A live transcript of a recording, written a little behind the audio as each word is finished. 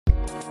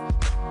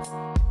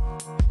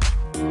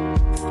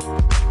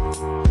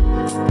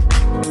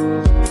Hey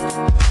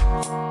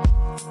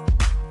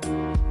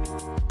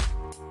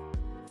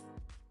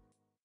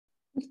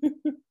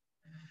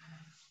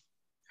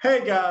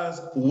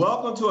guys,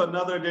 welcome to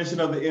another edition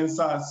of the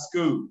Inside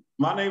Scoop.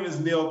 My name is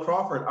Neil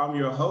Crawford. I'm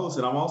your host,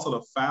 and I'm also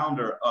the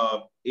founder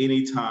of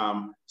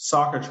Anytime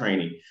Soccer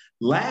Training.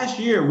 Last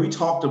year, we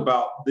talked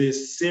about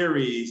this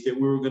series that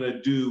we were going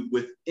to do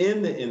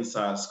within the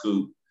Inside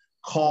Scoop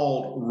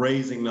called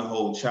Raising the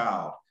Whole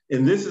Child.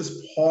 And this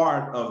is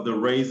part of the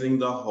Raising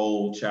the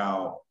Whole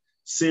Child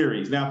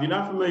series. Now, if you're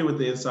not familiar with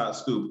the Inside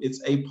Scoop,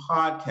 it's a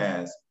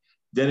podcast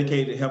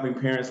dedicated to helping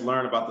parents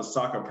learn about the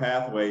soccer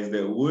pathways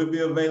that would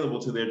be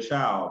available to their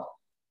child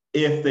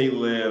if they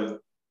live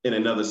in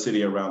another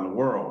city around the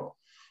world.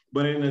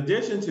 But in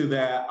addition to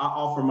that, I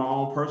offer my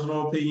own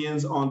personal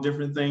opinions on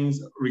different things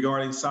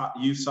regarding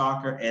youth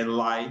soccer and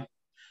life.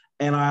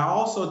 And I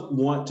also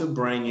want to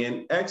bring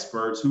in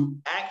experts who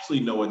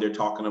actually know what they're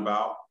talking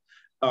about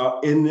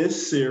in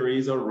this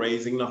series of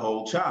Raising the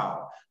Whole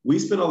Child. We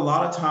spend a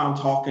lot of time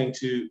talking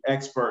to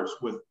experts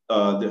with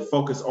that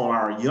focus on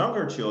our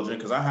younger children,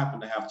 because I happen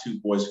to have two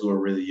boys who are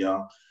really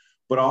young,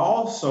 but I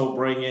also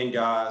bring in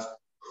guys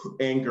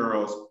and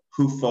girls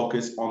who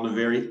focus on the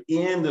very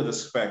end of the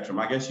spectrum.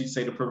 I guess you'd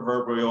say the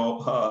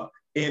proverbial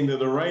end of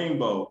the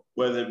rainbow,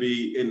 whether it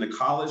be in the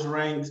college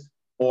ranks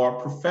or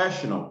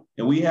professional.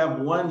 And we have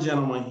one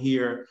gentleman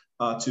here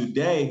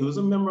today who's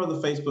a member of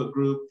the Facebook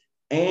group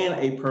and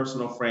a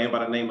personal friend by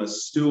the name of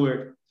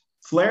Stewart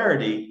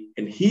Flaherty,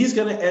 and he's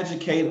going to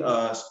educate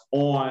us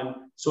on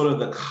sort of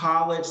the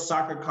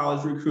soccer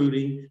college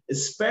recruiting,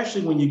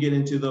 especially when you get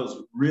into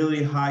those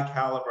really high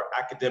caliber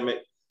academic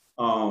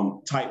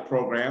type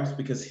programs,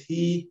 because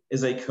he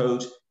is a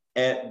coach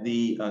at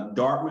the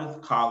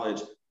Dartmouth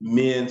College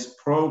men's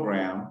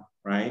program,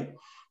 right?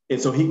 And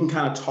so he can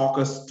kind of talk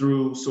us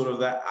through sort of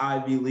that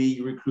Ivy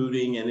League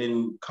recruiting and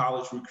then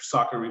college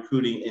soccer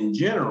recruiting in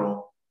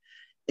general.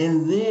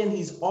 And then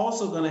he's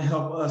also going to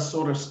help us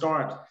sort of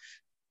start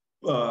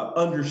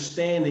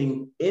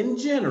understanding in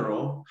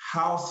general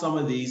how some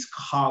of these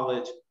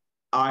college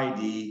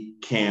ID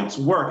camps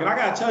work. And I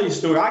got to tell you,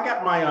 Stuart, I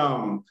got my,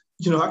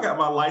 I got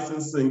my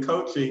license in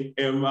coaching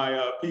and my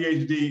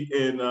PhD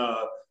in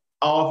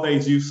all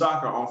things youth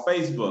soccer on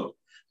Facebook.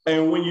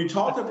 And when you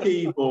talk to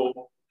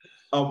people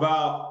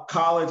about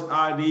college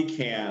ID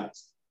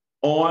camps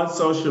on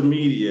social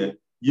media,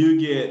 you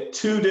get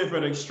two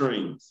different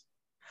extremes.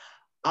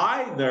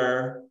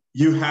 Either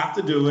you have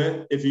to do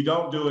it. If you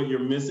don't do it, you're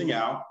missing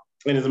out.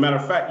 And as a matter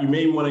of fact, you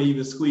may want to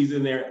even squeeze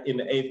in there in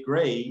the 8th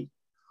grade,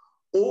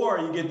 or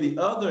you get the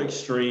other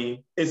extreme.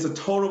 It's a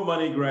total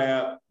money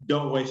grab.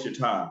 Don't waste your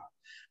time.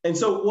 And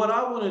so what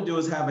I want to do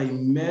is have a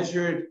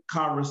measured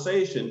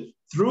conversation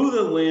through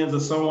the lens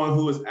of someone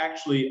who is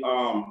actually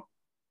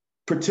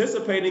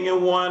participating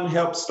in one,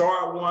 help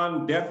start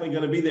one, definitely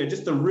going to be there,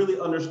 just to really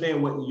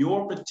understand what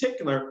your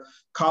particular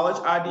college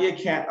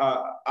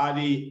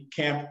ID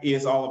camp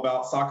is all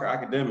about, soccer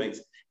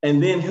academics,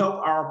 and then help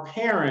our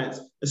parents,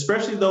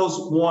 especially those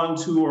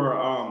ones who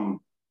are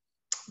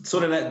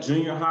sort of that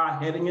junior high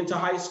heading into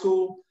high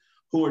school,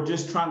 who are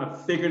just trying to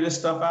figure this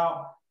stuff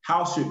out.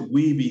 How should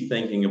we be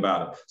thinking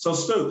about it? So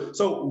Stu,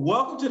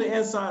 welcome to the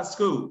Inside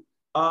Scoop.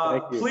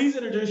 Please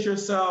introduce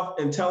yourself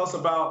and tell us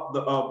about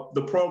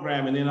the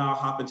program, and then I'll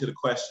hop into the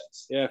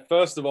questions. Yeah,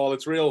 first of all,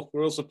 it's real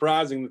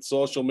surprising that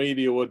social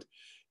media would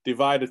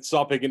divide its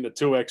topic into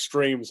two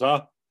extremes,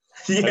 huh?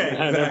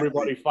 Yeah, and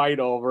everybody fight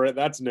over it.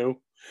 That's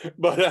new.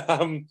 But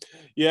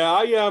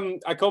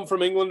I come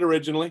from England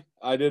originally.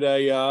 I did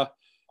a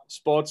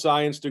sports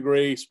science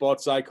degree,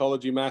 sports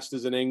psychology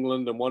masters in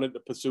England, and wanted to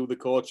pursue the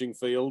coaching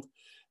field.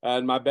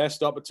 And my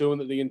best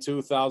opportunity in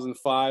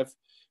 2005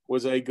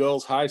 was a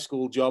girls' high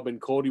school job in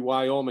Cody,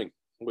 Wyoming,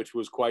 which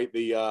was quite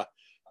the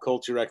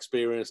culture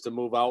experience to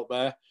move out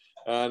there.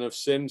 And have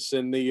since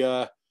in the,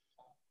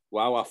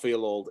 I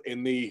feel old,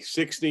 in the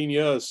 16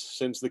 years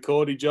since the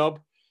Cody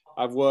job,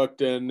 I've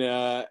worked in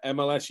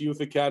MLS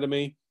Youth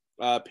Academy,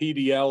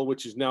 PDL,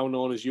 which is now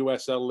known as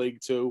USL League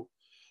 2,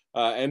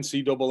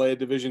 NCAA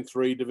Division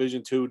 3,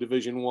 Division 2,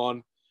 Division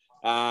 1,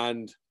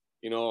 and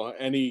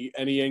any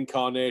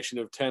incarnation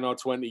of 10 or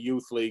 20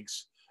 youth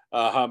leagues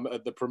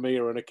at the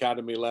premier and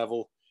academy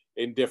level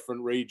in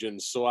different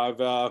regions. So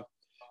I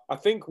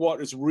think what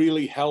has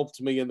really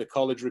helped me in the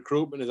college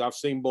recruitment is I've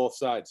seen both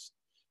sides.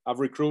 I've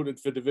recruited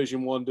for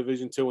Division 1,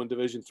 Division 2, and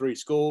Division 3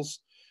 schools,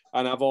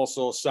 and I've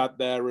also sat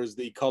there as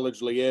the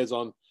college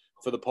liaison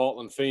for the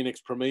Portland Phoenix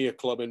Premier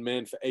Club in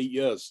Maine for 8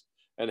 years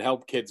and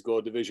helped kids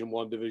go Division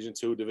 1, Division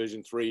 2,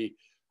 Division 3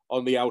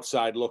 on the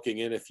outside looking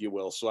in, if you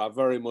will. So I've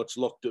very much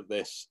looked at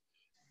this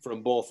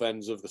from both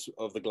ends of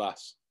the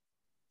glass.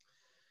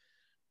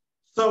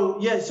 So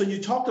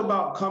you talked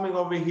about coming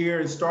over here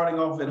and starting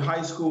off in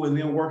high school and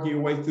then working your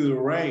way through the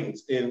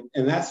ranks, and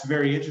that's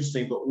very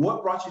interesting. But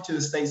what brought you to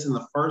the States in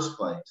the first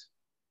place?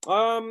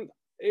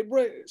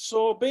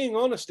 So being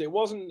honest, it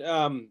wasn't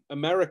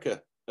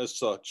America as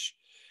such.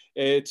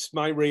 It's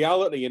my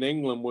reality in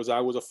England was I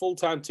was a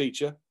full-time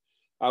teacher.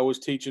 I was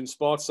teaching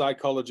sports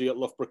psychology at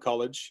Loughborough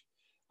College,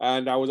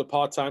 and I was a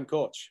part-time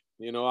coach.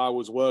 I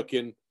was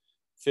working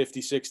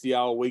 50,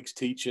 60-hour weeks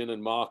teaching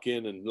and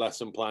marking and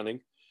lesson planning.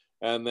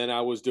 And then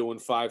I was doing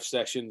 5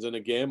 sessions and a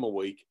game a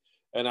week.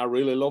 And I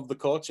really loved the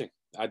coaching.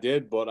 I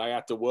did, but I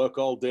had to work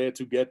all day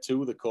to get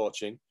to the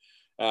coaching.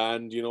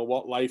 And, you know,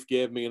 what life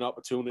gave me an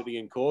opportunity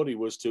in Cody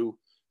was to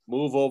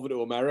move over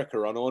to America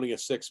on only a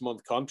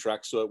 6-month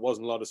contract. So it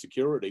wasn't a lot of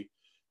security,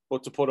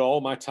 but to put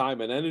all my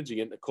time and energy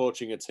into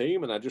coaching a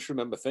team. And I just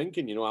remember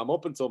thinking, you know, I'm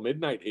up until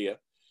midnight here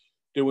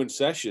doing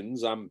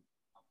sessions. I'm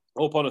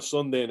up on a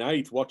Sunday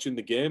night watching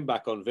the game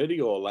back on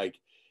video. Like,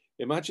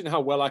 imagine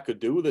how well I could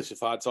do this if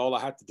that's all I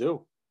had to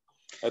do.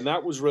 And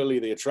that was really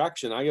the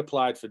attraction. I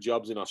applied for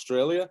jobs in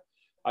Australia.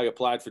 I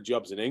applied for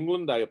jobs in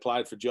England. I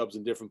applied for jobs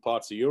in different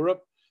parts of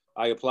Europe.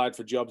 I applied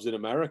for jobs in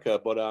America.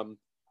 But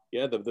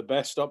yeah, the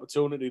best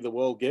opportunity the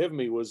world gave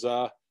me was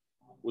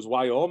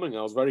Wyoming.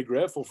 I was very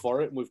grateful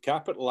for it, and we've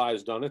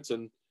capitalized on it,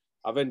 and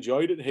I've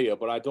enjoyed it here.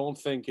 But I don't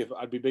think, if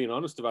I'd be being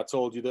honest, if I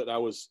told you that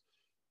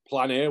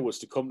plan A was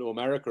to come to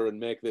America and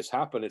make this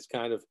happen, it's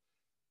kind of,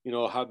 you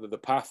know, how the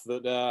path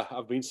that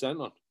I've been sent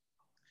on.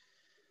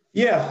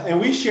 Yeah, and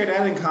we share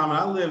that in common.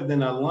 I lived in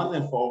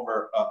London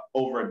for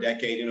over a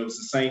decade, and it was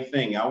the same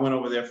thing. I went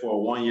over there for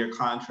a 1-year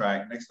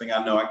contract. Next thing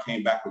I know, I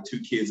came back with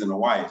 2 kids and a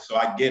wife. So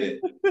I get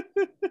it.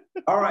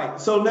 All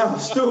right. So now,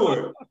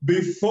 Stewart,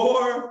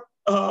 before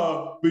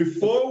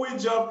we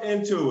jump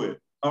into it,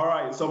 all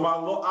right. So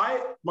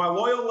my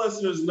loyal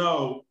listeners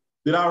know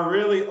that I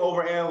really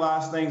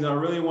overanalyze things, and I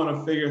really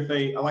want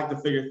to I like to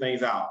figure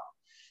things out.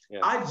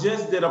 Yeah. I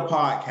just did a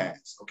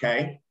podcast,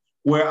 okay,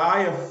 where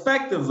I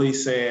effectively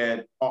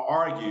said or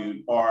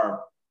argued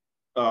or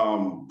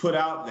put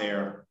out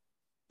there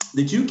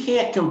that you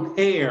can't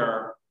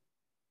compare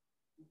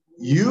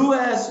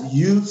U.S.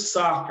 youth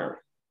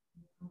soccer.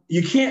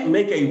 You can't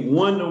make a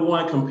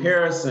one-to-one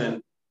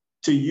comparison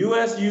to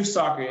U.S. youth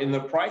soccer and the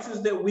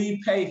prices that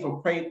we pay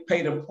for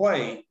pay to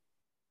play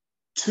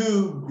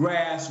to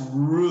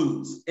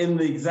grassroots in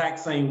the exact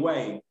same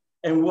way.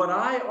 And what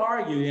I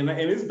argue, and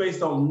it's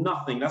based on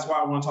nothing, that's why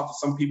I want to talk to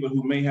some people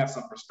who may have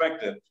some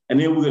perspective, and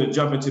then we're going to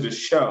jump into the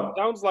show.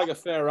 Sounds like a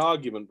fair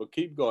argument, but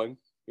keep going.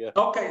 Yeah.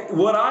 Okay,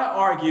 what I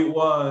argued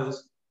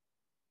was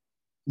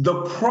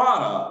the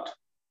product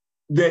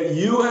that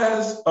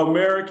U.S.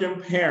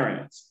 American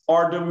parents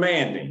are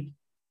demanding,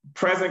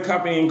 present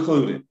company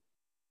included.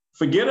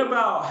 Forget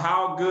about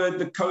how good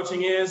the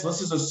coaching is. Let's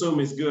just assume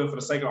it's good for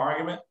the sake of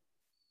argument.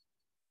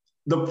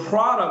 The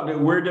product that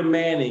we're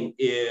demanding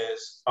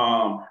is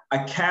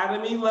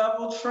academy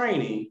level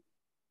training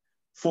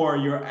for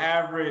your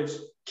average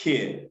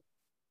kid.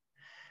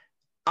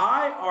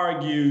 I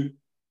argue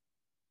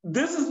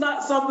this is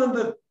not something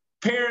that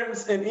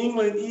parents in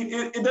England,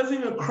 it doesn't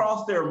even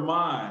cross their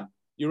mind.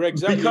 You're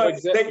exactly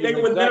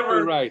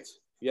right.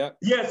 Yeah.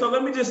 Yeah. So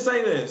let me just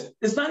say this.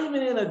 It's not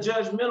even in a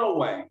judgmental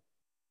way.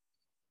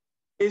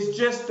 It's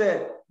just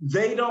that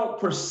they don't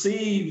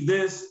perceive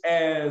this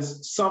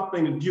as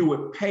something that you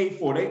would pay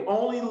for. They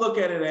only look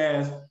at it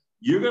as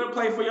you're going to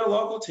play for your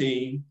local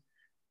team.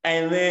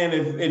 And then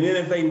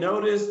if they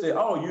notice that,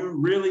 oh, you're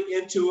really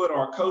into it,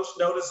 or a coach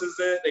notices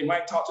it, they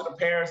might talk to the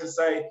parents and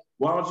say,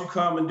 why don't you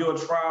come and do a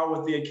trial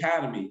with the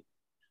academy?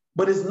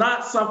 But it's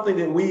not something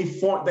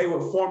that they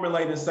would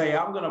formulate and say,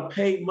 I'm going to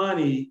pay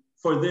money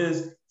for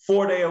this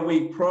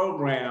 4-day-a-week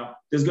program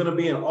that's going to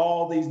be in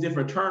all these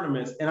different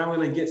tournaments, and I'm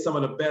going to get some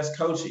of the best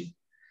coaching.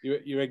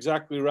 You're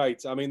exactly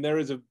right. I mean, there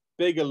is a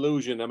big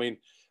illusion. I mean,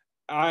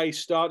 I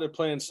started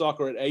playing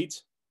soccer at 8.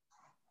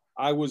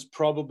 I was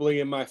probably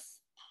in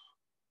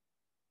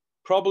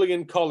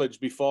college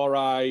before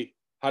I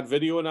had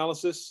video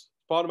analysis,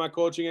 part of my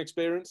coaching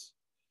experience.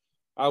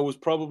 I was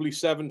probably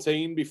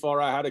 17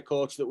 before I had a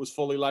coach that was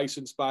fully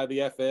licensed by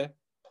the FA.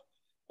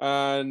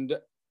 And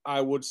I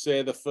would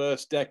say the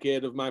first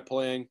decade of my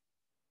playing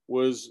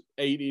was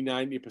 80,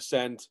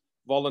 90%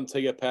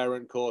 volunteer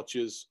parent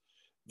coaches,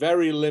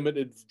 very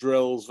limited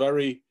drills,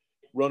 very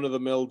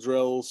run-of-the-mill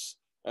drills,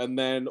 and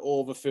then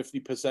over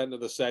 50% of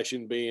the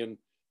session being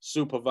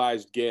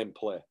supervised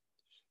gameplay.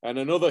 And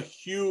another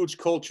huge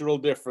cultural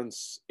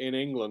difference in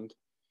England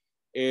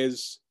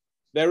is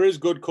there is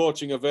good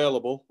coaching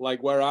available.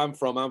 Like where I'm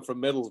from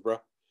Middlesbrough.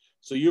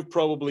 So you've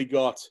probably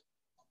got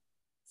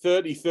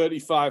 30,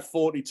 35,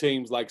 40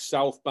 teams like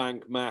South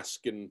Bank,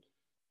 Mask, and,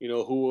 you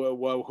know,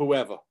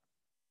 whoever.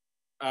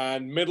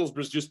 And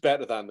Middlesbrough's just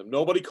better than them.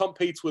 Nobody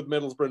competes with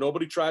Middlesbrough.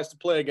 Nobody tries to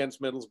play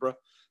against Middlesbrough.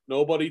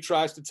 Nobody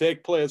tries to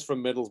take players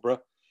from Middlesbrough.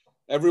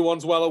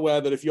 Everyone's well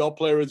aware that if your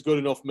player is good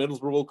enough,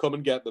 Middlesbrough will come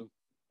and get them.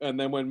 And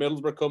then when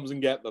Middlesbrough comes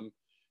and get them,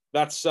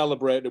 that's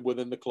celebrated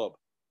within the club.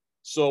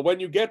 So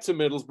when you get to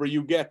Middlesbrough,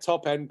 you get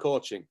top-end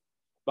coaching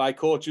by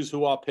coaches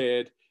who are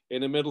paid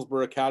in a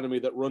Middlesbrough academy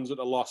that runs at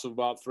a loss of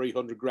about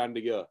 300 grand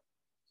a year.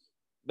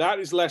 That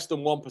is less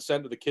than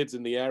 1% of the kids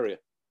in the area.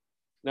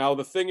 Now,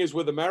 the thing is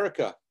with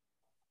America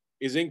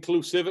is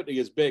inclusivity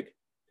is big.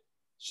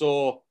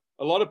 So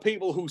a lot of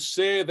people who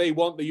say they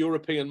want the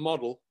European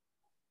model,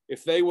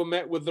 if they were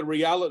met with the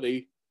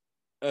reality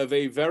of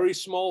a very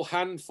small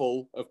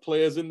handful of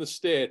players in the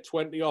state,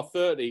 20 or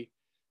 30,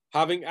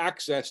 having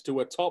access to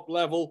a top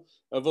level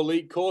of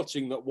elite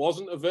coaching that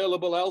wasn't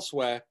available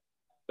elsewhere,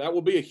 that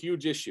would be a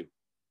huge issue,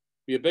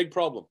 be a big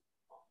problem.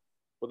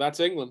 But that's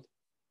England.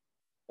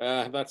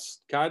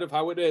 That's kind of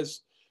how it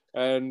is.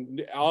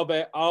 And are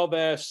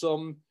there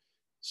some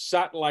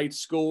satellite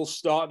schools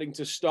starting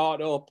to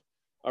start up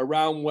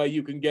around where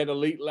you can get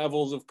elite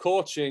levels of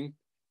coaching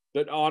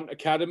that aren't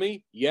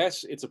academy?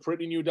 Yes, it's a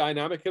pretty new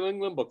dynamic in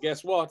England, but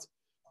guess what?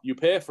 You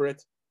pay for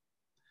it.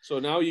 So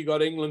now you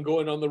got England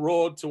going on the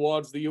road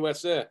towards the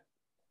USA,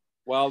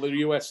 while the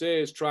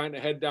USA is trying to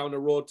head down the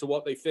road to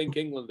what they think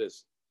England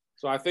is.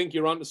 So I think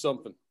you're onto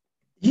something.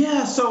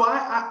 Yeah, so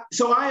I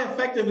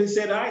effectively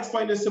said, I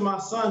explained this to my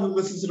son who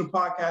listens to the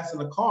podcast in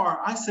the car.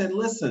 I said,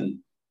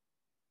 listen,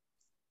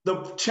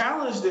 the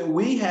challenge that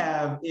we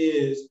have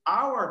is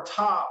our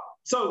top.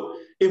 So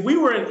if we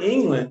were in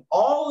England,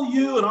 all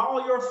you and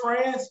all your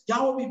friends,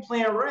 y'all would be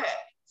playing rec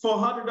for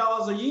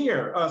 $100 a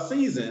year, a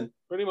season.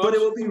 Pretty much. But it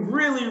would be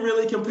really,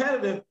 really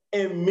competitive.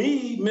 And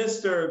me,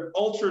 Mr.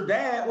 Ultra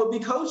Dad, would be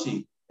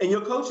coaching. And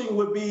your coaching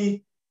would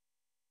be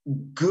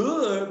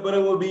good, but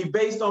it would be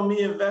based on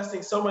me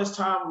investing so much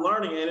time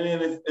learning,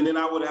 and then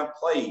I would have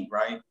played,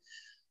 right?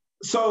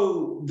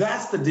 So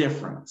that's the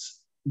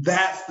difference.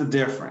 That's the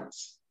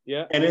difference.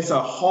 Yeah. And it's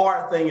a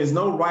hard thing. It's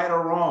no right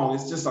or wrong.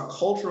 It's just a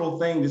cultural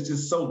thing that's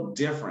just so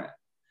different.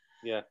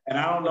 Yeah. And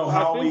I don't know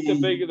how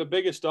the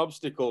biggest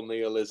obstacle,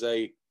 Neil, is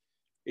a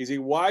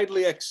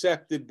widely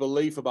accepted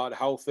belief about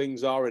how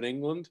things are in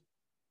England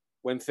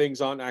when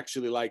things aren't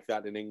actually like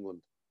that in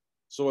England.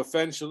 So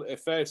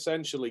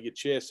essentially, you're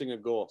chasing a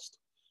ghost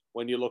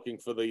when you're looking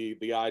for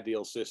the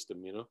ideal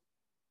system, you know?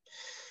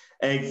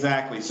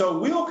 Exactly. So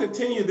we'll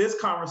continue this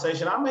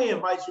conversation. I may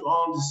invite you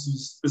on to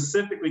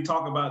specifically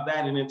talk about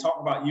that and then talk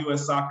about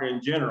U.S. soccer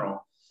in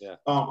general. Yeah.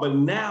 But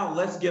now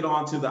let's get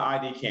on to the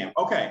ID camp.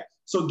 Okay.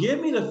 So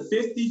give me the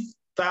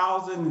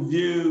 50,000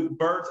 view,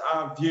 bird's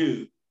eye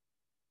view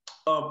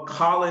of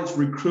college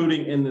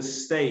recruiting in the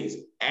States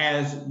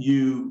as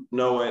you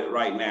know it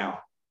right now.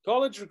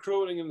 College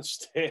recruiting in the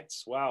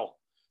States. Wow.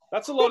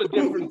 That's a lot of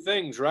different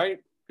things, right?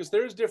 Because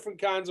there's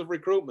different kinds of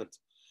recruitment.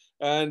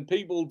 And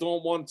people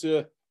don't want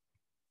to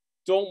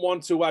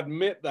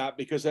admit that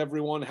because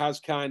everyone has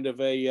kind of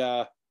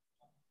the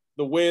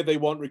way they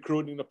want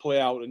recruiting to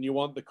play out. And you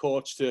want the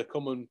coach to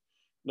come and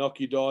knock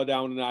your door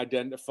down and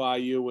identify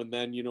you. And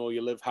then, you know,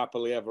 you live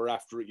happily ever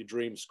after at your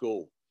dream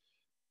school.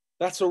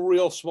 That's a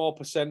real small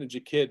percentage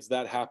of kids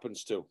that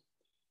happens to.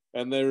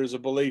 And there is a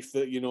belief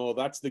that, you know,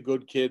 that's the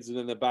good kids and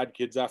then the bad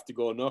kids have to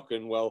go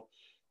knocking. Well,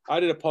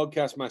 I did a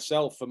podcast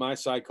myself for My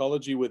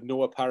Psychology with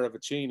Noah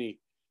Paravicini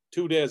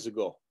 2 days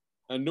ago.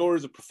 And Noah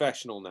is a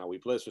professional now. He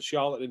plays for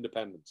Charlotte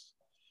Independence.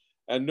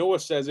 And Noah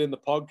says in the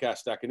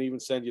podcast, I can even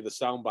send you the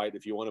soundbite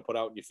if you want to put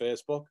out on your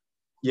Facebook.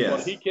 Yes.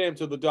 But he came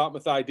to the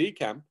Dartmouth ID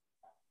camp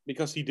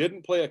because he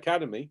didn't play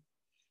academy.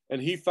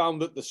 And he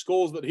found that the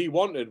schools that he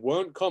wanted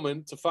weren't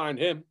coming to find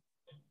him.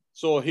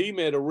 So he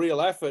made a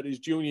real effort his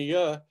junior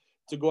year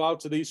to go out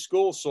to these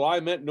schools. So I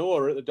met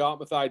Noah at the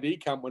Dartmouth ID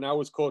camp when I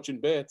was coaching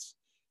Bates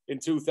in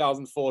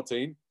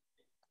 2014.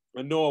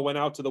 And Noah went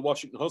out to the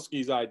Washington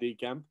Huskies ID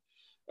camp.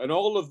 And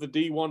all of the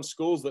D1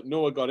 schools that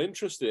Noah got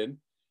interested in,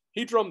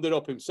 he drummed it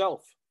up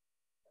himself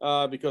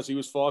because he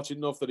was fortunate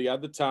enough that he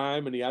had the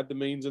time and he had the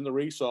means and the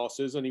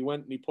resources. And he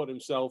went and he put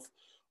himself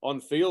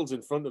on fields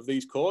in front of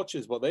these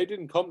coaches. But they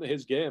didn't come to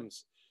his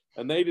games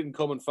and they didn't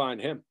come and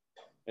find him.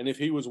 And if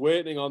he was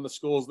waiting on the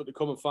schools that to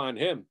come and find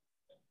him,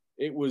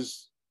 it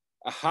was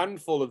a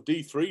handful of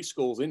D3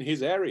 schools in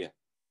his area.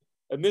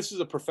 And this is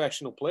a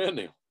professional player,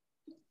 Neil.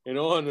 You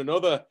know, and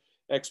another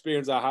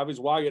experience I have is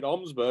Wyatt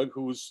Omsberg,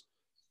 who's,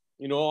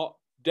 you know,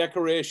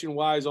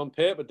 decoration-wise on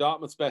paper,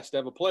 Dartmouth's best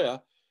ever player.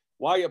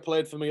 Wyatt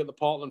played for me at the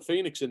Portland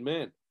Phoenix in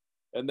Maine.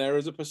 And there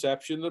is a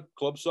perception that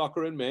club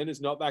soccer in Maine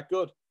is not that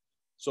good.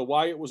 So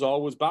Wyatt was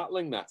always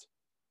battling that.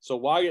 So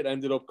Wyatt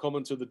ended up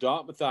coming to the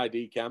Dartmouth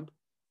ID camp.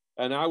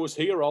 And I was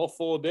here all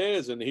 4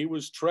 days. And he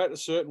was treated a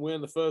certain way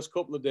in the first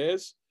couple of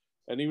days.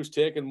 And he was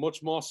taken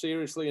much more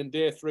seriously in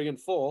day 3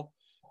 and 4.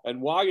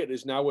 And Wyatt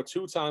is now a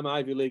 2-time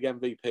Ivy League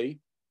MVP.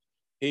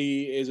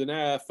 He is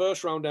a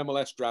first-round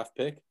MLS draft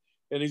pick.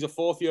 And he's a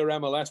 4th-year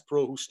MLS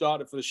pro who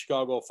started for the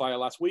Chicago Fire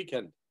last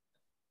weekend.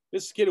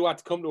 This is a kid who had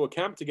to come to a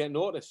camp to get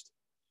noticed.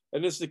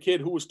 And this is a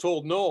kid who was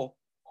told no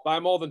by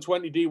more than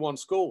 20 D1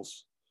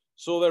 schools.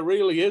 So there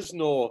really is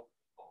no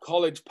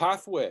college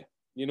pathway.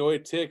 You know,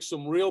 it takes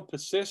some real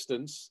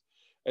persistence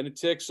and it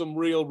takes some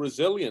real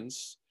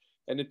resilience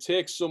and it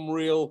takes some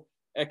real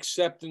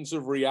acceptance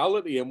of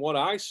reality. And what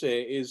I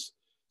say is,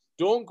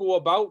 don't go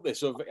about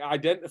this of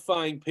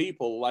identifying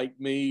people like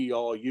me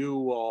or you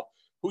or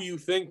who you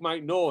think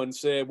might know and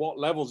say, what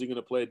levels are you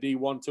going to play,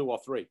 D1, 2, or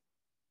 3?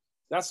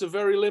 That's a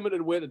very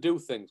limited way to do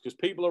things because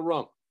people are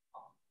wrong.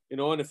 You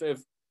know, and if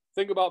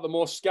think about the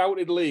most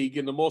scouted league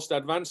and the most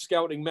advanced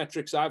scouting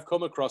metrics I've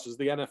come across is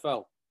the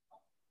NFL.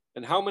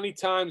 And how many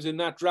times in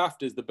that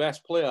draft is the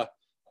best player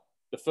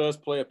the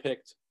first player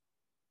picked?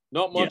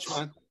 Not much, yes.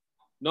 Man.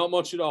 Not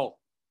much at all.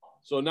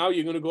 So now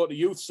you're going to go to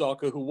youth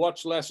soccer who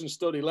watch less and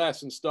study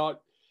less and start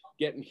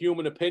getting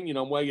human opinion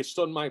on where your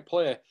son might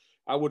play,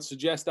 I would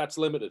suggest that's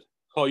limited,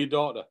 or your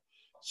daughter.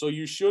 So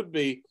you should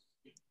be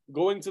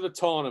going to the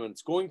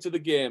tournaments, going to the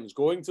games,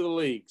 going to the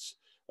leagues.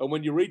 And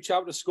when you reach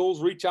out to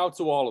schools, reach out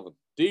to all of them.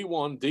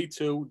 D1,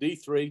 D2,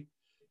 D3,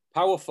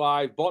 Power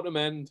 5, bottom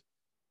end,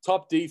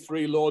 top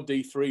D3, low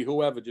D3,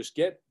 whoever. Just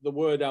get the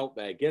word out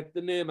there. Get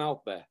the name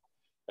out there.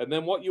 And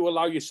then what you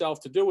allow yourself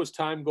to do as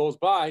time goes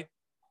by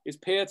is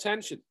pay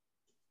attention.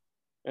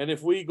 And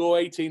if we go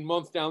 18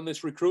 months down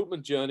this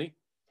recruitment journey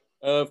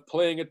of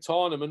playing at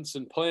tournaments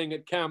and playing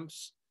at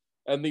camps,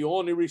 and the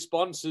only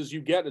responses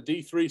you get are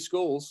D3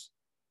 schools,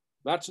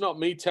 that's not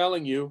me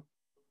telling you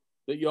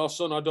that your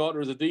son or daughter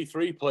is a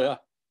D3 player.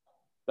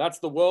 That's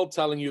the world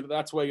telling you that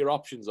that's where your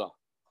options are.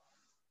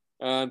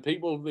 And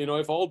people, you know,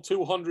 if all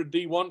 200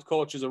 D1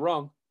 coaches are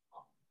wrong,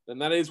 then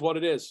that is what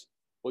it is.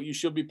 But you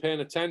should be paying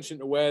attention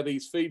to where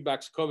these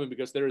feedbacks are coming,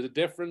 because there is a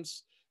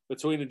difference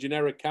between a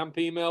generic camp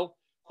email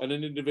and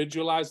an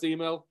individualized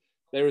email.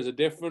 There is a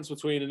difference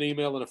between an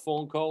email and a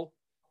phone call.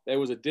 There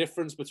was a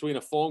difference between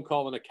a phone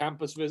call and a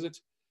campus visit.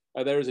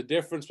 There is a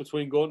difference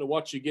between going to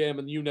watch your game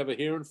and you never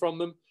hearing from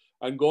them,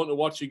 and going to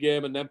watch your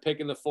game and then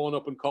picking the phone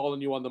up and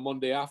calling you on the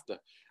Monday after.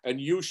 And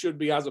you should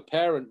be, as a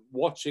parent,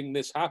 watching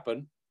this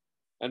happen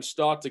and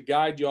start to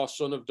guide your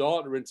son or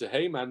daughter into,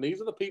 hey, man,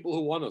 these are the people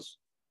who want us.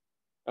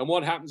 And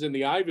what happens in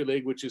the Ivy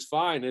League, which is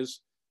fine,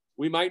 is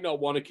we might not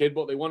want a kid,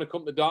 but they want to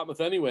come to Dartmouth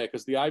anyway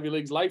because the Ivy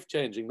League's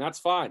life-changing. That's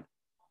fine.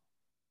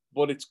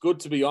 But it's good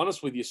to be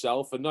honest with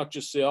yourself and not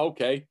just say,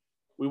 okay,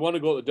 we want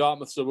to go to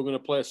Dartmouth, so we're going to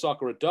play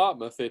soccer at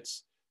Dartmouth.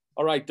 It's,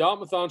 all right,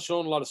 Dartmouth aren't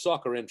showing a lot of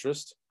soccer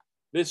interest.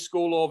 This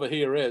school over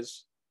here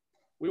is.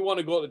 We want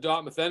to go to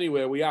Dartmouth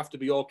anyway. We have to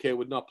be okay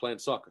with not playing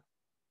soccer.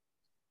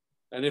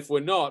 And if we're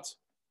not,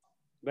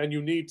 then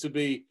you need to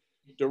be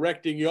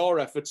directing your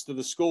efforts to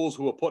the schools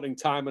who are putting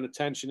time and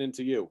attention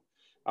into you.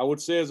 I would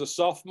say as a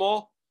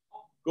sophomore,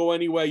 go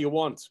anywhere you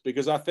want,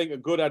 because I think a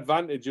good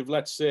advantage of,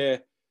 let's say,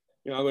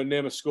 you know, I'm going to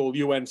name a school,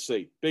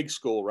 UNC, big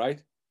school,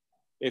 right?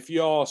 If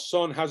your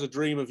son has a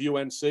dream of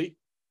UNC,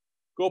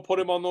 go put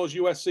him on those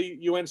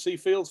UNC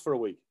fields for a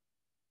week.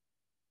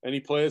 And he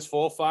plays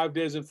 4 or 5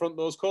 days in front of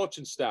those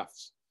coaching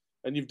staffs.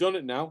 And you've done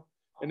it now.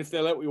 And if they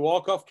let you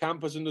walk off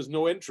campus and there's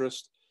no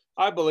interest,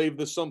 I believe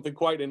there's something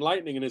quite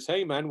enlightening in his,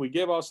 hey, man, we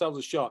gave ourselves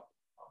a shot.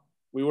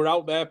 We were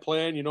out there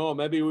playing, you know,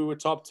 maybe we were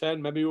top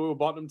 10, maybe we were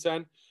bottom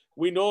 10.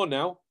 We know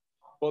now.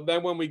 But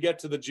then when we get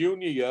to the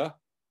junior year,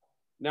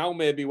 now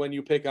maybe when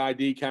you pick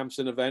ID camps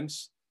and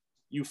events,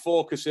 you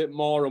focus it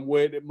more and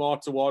weight it more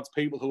towards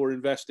people who are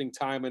investing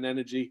time and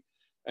energy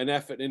and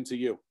effort into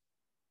you.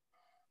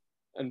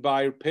 And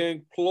by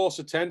paying close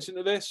attention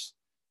to this,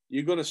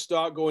 you're going to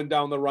start going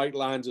down the right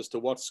lines as to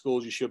what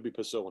schools you should be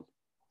pursuing.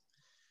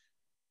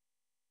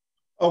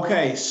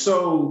 Okay,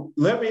 so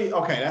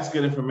that's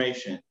good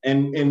information.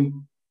 And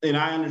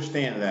I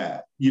understand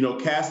that. You know,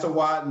 cast a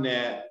wide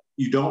net,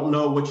 you don't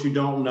know what you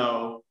don't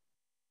know.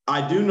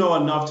 I do know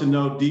enough to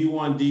know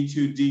D1,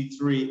 D2,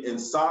 D3 in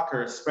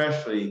soccer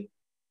especially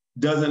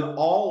doesn't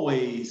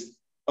always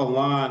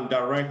align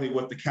directly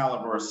with the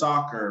caliber of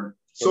soccer.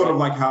 Sort of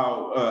like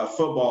how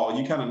football,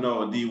 you kind of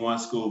know a D1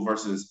 school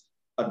versus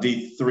a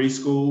D3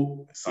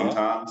 school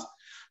sometimes.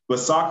 But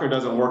soccer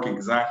doesn't work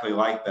exactly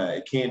like that.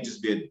 It can't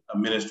just be an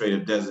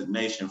administrative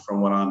designation from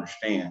what I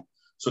understand.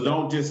 So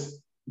don't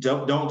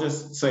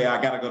just say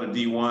I got to go to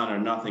D1 or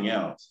nothing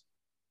else.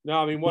 No,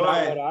 I mean, what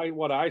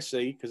I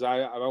see, because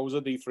I was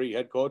a D3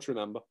 head coach,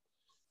 remember?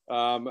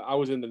 I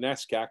was in the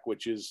NESCAC,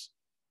 which is,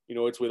 you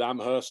know, it's with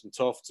Amherst and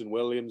Tufts and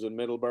Williams and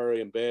Middlebury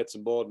and Bates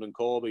and Borden and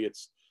Colby.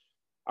 It's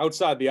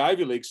outside the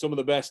Ivy League, some of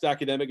the best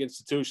academic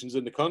institutions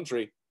in the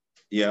country.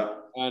 Yeah.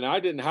 And I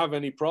didn't have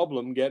any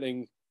problem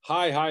getting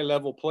high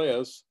level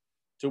players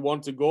to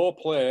want to go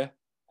play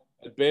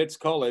at Bates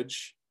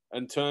College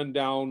and turn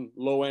down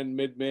low-end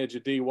mid-major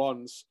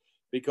D1s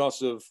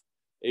because of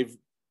a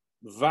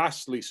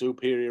vastly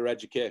superior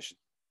education.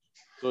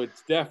 So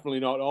it's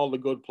definitely not all the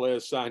good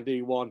players sign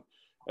D1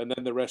 and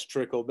then the rest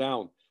trickle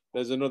down.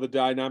 There's another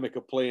dynamic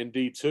of playing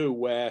D2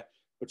 where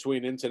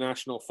between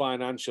international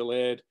financial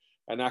aid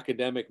and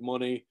academic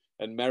money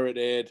and merit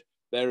aid,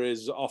 there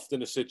is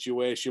often a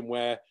situation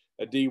where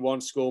a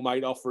D1 school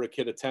might offer a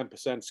kid a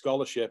 10%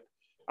 scholarship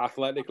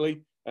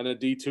athletically, and a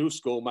D2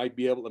 school might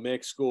be able to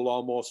make school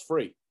almost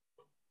free.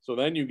 So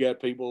then you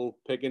get people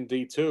picking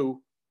D2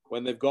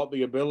 when they've got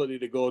the ability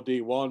to go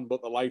D1,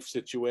 but the life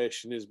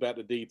situation is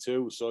better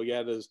D2. So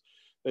yeah,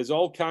 there's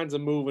all kinds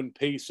of moving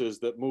pieces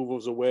that move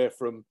us away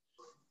from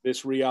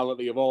this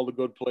reality of all the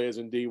good players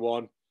in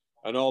D1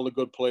 and all the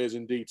good players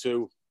in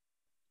D2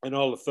 and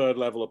all the third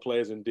level of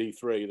players in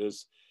D3.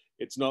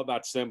 It's not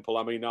that simple.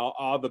 I mean,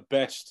 are the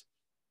best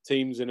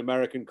teams in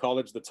American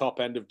college the top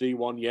end of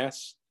D1?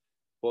 Yes,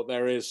 but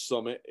there is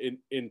some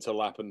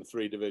interlap in the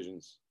three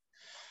divisions.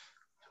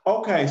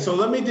 Okay, so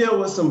let me deal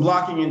with some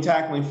blocking and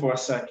tackling for a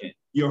second.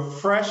 Your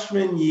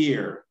freshman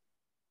year,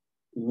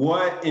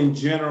 what in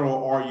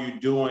general are you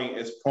doing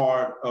as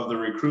part of the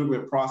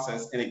recruitment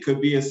process? And it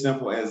could be as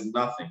simple as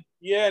nothing.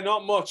 Yeah,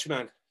 not much,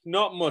 man.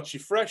 Not much.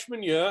 Your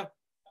freshman year,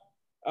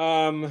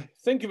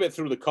 Think of it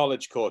through the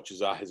college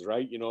coach's eyes,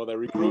 right? You know, they're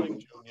recruiting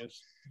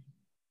juniors.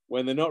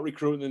 When they're not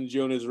recruiting the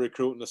juniors, they're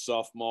recruiting the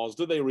sophomores.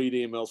 Do they read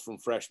emails from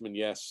freshmen?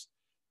 Yes.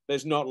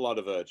 There's not a lot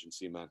of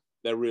urgency, man.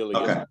 There really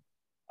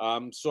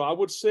isn't. So I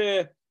would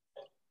say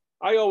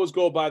I always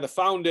go by the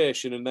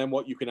foundation and then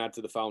what you can add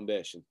to the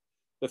foundation.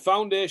 The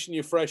foundation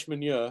your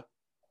freshman year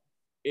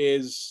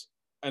is,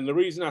 and the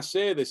reason I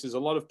say this is a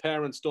lot of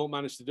parents don't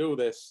manage to do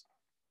this,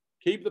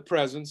 keep the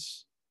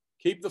presence,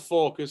 keep the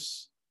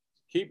focus,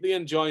 keep the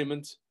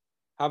enjoyment,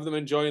 have them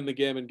enjoying the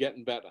game and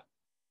getting better.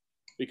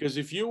 Because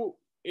if you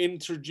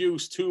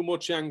introduce too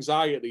much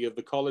anxiety of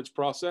the college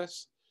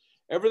process,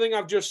 everything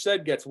I've just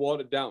said gets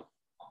watered down.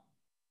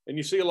 And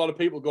you see a lot of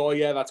people go, oh,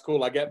 yeah, that's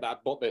cool, I get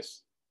that, but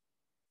this.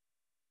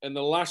 And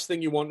the last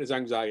thing you want is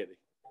anxiety.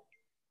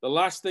 The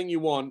last thing you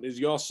want is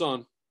your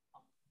son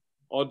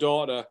or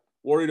daughter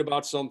worried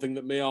about something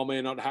that may or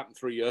may not happen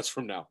 3 years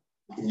from now.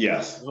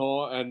 Yes. You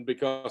know, and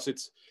because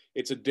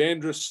it's a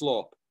dangerous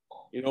slope.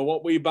 You know,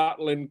 what we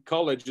battle in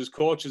college as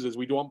coaches is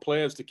we want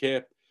players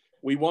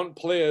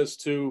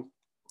to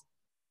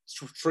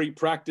treat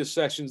practice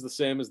sessions the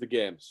same as the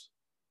games.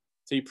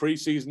 Treat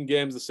preseason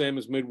games the same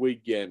as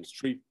midweek games.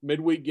 Treat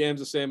midweek games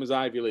the same as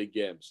Ivy League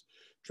games.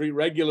 Treat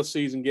regular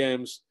season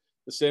games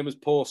the same as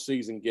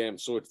postseason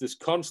games. So it's this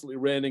constantly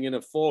reining in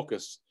of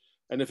focus.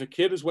 And if a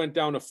kid has went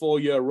down a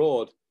 4-year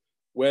road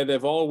where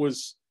they've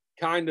always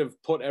kind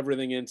of put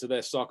everything into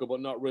their soccer, but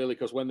not really,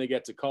 because when they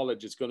get to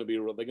college, they're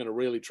going to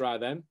really try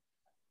then.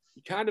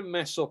 You kind of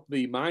mess up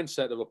the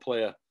mindset of a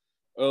player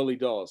early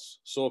doors.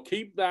 So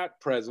keep that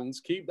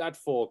presence, keep that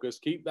focus,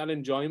 keep that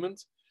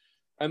enjoyment.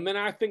 And then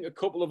I think a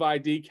couple of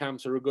ID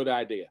camps are a good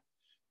idea.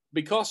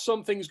 Because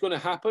something's going to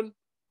happen,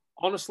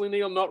 honestly,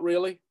 Neil, not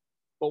really.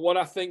 But what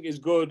I think is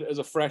good as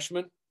a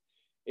freshman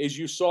is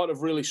you sort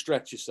of really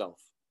stretch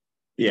yourself.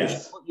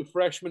 Yes. You put your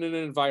freshmen in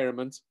an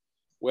environment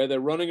where they're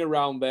running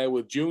around there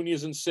with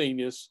juniors and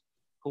seniors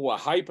who are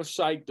hyper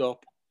psyched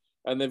up,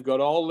 and they've got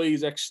all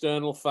these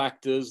external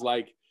factors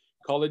like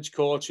college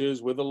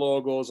coaches with the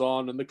logos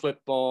on and the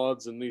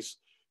clipboards and these,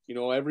 you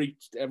know, every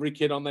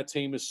kid on their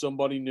team is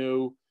somebody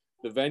new.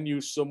 The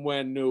venue's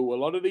somewhere new. A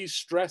lot of these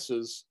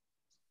stresses,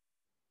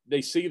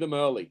 they see them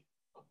early.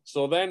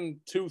 So then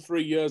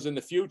 2-3 years in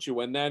the future,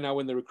 when they're now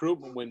in the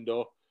recruitment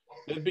window,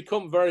 they've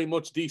become very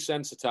much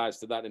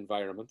desensitized to that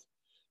environment.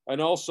 And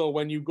also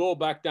when you go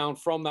back down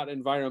from that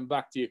environment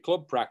back to your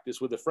club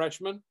practice with a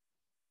freshman,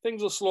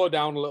 things will slow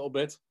down a little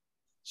bit.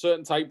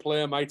 Certain type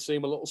player might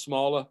seem a little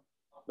smaller,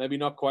 maybe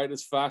not quite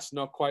as fast,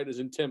 not quite as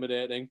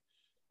intimidating.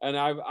 And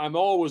I'm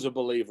always a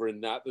believer in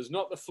that. There's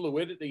not the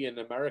fluidity in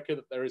America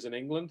that there is in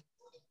England,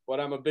 but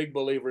I'm a big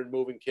believer in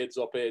moving kids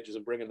up ages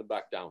and bringing them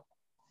back down,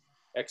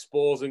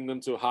 exposing them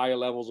to higher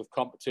levels of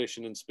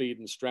competition and speed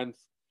and strength,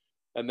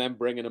 and then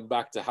bringing them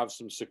back to have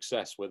some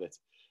success with it.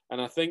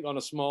 And I think on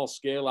a small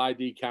scale,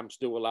 ID camps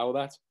do allow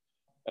that.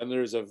 And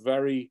there is a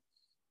very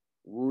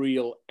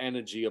real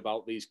energy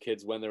about these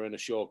kids when they're in a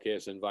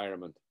showcase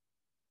environment.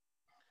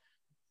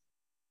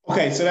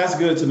 Okay, so that's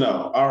good to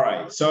know. All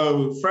right.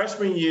 So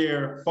freshman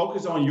year,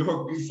 focus on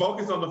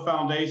the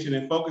foundation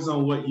and focus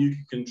on what you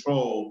can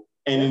control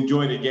and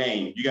enjoy the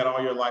game. You got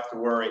all your life to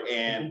worry,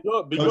 and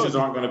coaches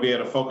aren't going to be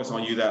able to focus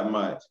on you that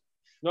much.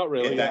 Not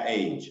really. At that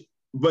age.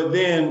 But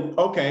then,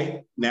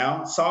 okay,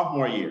 now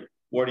sophomore year,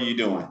 what are you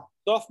doing?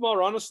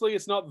 Sophomore, honestly,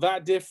 it's not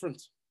that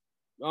different.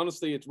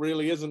 Honestly, it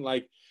really isn't.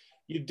 Like,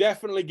 you're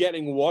definitely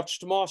getting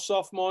watched more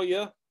sophomore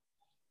year,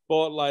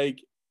 but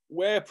like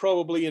we're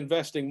probably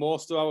investing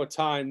most of our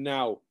time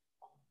now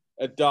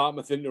at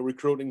Dartmouth into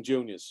recruiting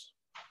juniors.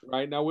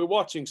 Right now, we're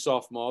watching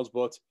sophomores,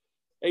 but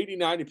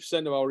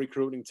 80-90% of our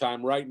recruiting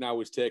time right now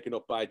is taken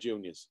up by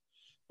juniors.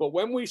 But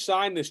when we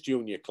sign this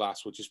junior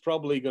class, which is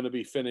probably going to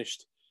be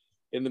finished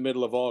in the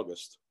middle of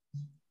August,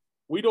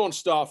 we don't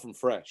start from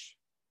fresh.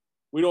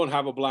 We don't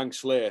have a blank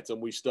slate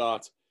and we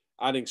start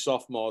adding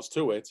sophomores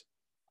to it.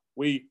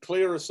 We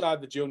clear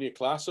aside the junior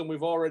class and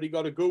we've already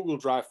got a Google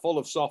Drive full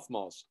of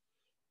sophomores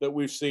that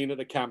we've seen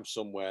at a camp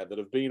somewhere, that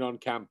have been on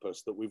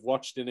campus, that we've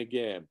watched in a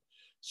game.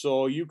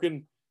 So you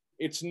can,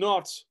 it's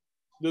not,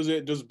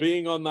 does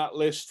being on that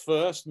list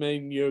first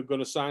mean you're going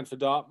to sign for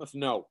Dartmouth?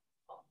 No.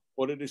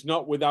 But it is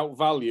not without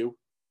value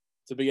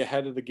to be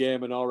ahead of the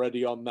game and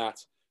already on that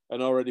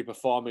and already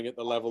performing at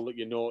the level that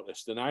you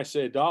noticed. And I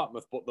say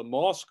Dartmouth, but the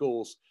more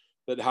schools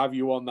that have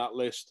you on that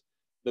list,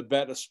 the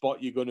better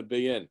spot you're going to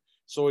be in.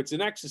 So it's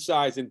an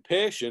exercise in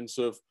patience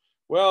of,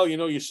 well, you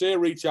know, you say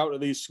reach out to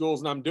these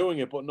schools and I'm doing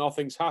it, but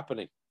nothing's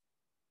happening.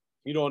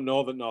 You don't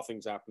know that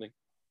nothing's happening.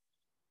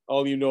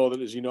 All you know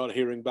that is you're not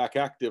hearing back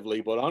actively.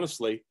 But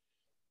honestly,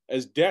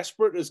 as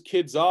desperate as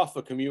kids are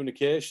for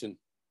communication,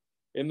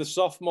 in the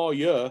sophomore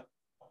year,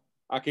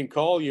 I can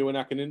call you and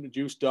I can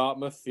introduce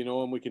Dartmouth, you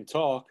know, and we can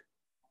talk.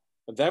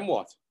 And then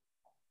what?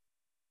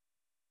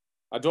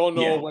 I don't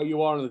know where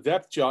you are on the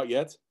depth chart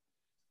yet.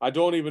 I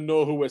don't even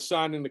know who we're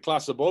signing the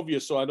class above you,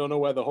 so I don't know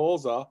where the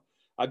holes are.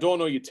 I don't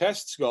know your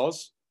test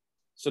scores.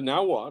 So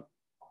now what?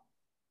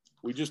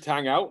 We just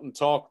hang out and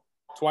talk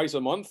twice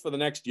a month for the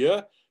next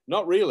year?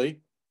 Not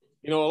really.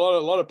 You know, a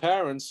lot of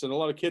parents and a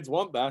lot of kids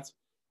want that,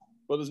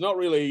 but there's not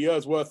really a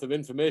year's worth of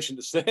information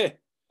to say.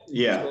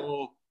 Yeah.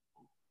 So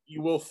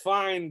you will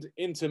find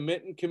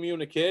intermittent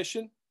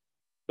communication.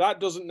 That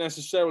doesn't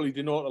necessarily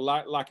denote a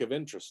lack of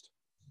interest.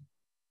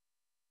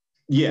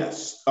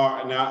 Yes. All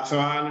right. Now, so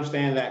I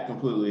understand that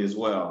completely as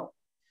well.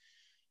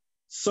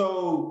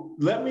 So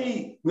let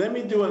me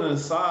do an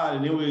aside,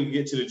 and then we'll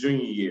get to the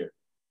junior year.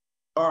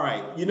 All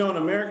right. You know, in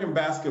American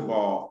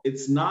basketball,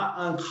 it's not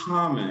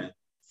uncommon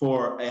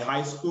for a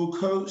high school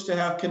coach to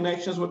have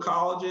connections with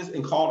colleges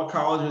and call the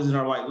colleges and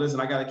are like,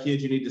 listen, I got a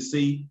kid you need to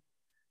see.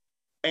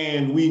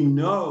 And we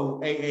know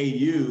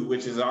AAU,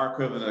 which is our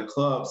equivalent of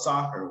club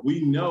soccer,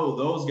 we know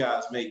those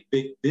guys make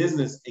big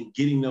business in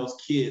getting those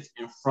kids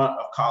in front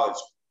of college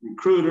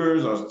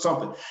recruiters or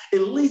something. At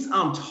least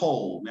I'm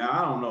told. Now,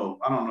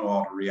 I don't know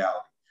all the reality.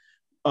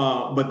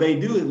 But they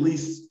do at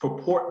least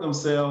purport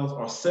themselves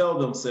or sell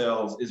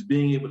themselves as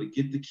being able to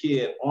get the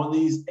kid on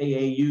these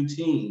AAU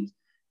teams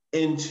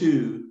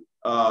into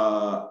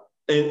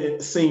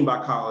and seen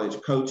by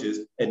college coaches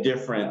at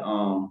different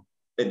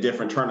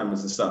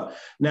tournaments and stuff.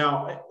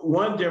 Now,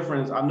 one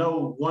difference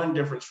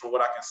from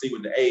what I can see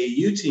with the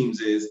AAU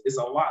teams is it's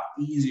a lot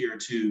easier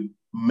to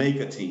make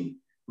a team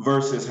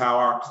versus how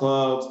our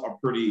clubs are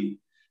pretty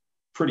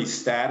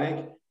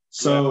static.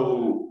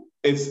 So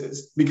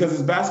it's because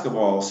it's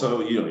basketball.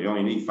 So you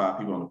only need 5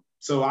 people on it.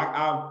 So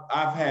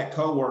I've had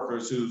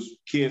coworkers whose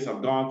kids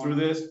have gone through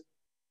this,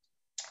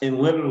 and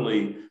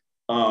literally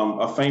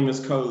a famous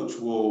coach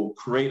will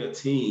create a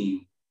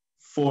team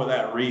for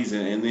that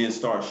reason and then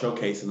start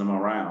showcasing them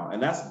around.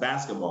 And that's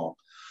basketball.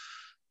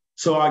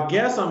 So I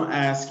guess I'm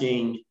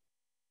asking,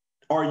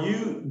 are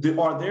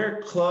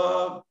there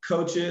club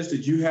coaches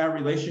that you have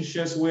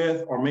relationships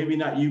with, or maybe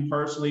not you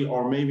personally,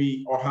 or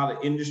how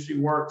the industry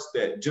works,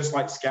 that just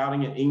like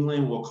scouting in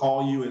England will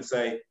call you and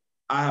say,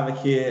 I have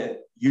a kid,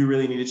 you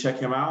really need to check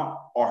him out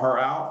or her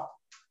out?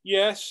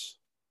 Yes,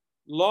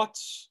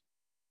 lots.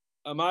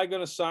 Am I going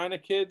to sign a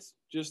kid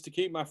just to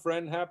keep my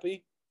friend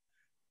happy?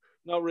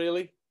 Not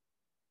really.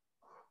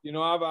 You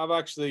know, I've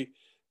actually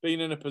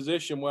been in a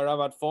position where I've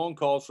had phone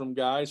calls from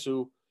guys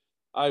who,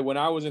 when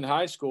I was in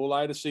high school,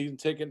 I had a season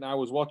ticket and I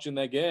was watching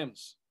their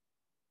games,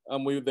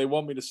 and they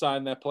want me to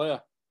sign their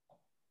player.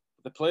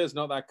 But the player's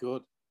not that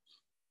good,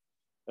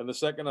 and the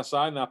second I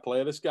sign that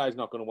player, this guy's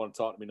not going to want to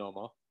talk to me no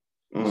more.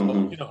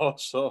 Mm-hmm.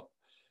 So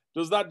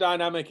does that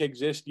dynamic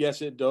exist?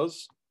 Yes, it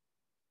does.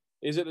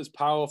 Is it as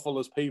powerful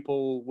as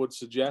people would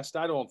suggest?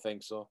 I don't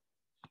think so.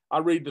 I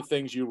read the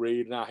things you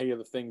read and I hear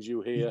the things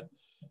you hear,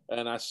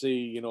 and I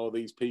see,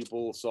 these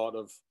people sort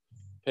of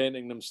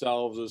painting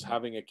themselves as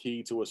having a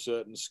key to a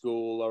certain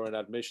school or an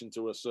admission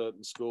to a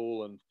certain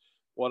school. And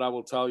what I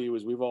will tell you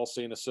is we've all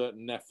seen a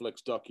certain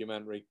Netflix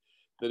documentary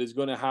that is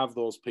going to have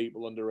those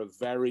people under a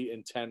very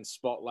intense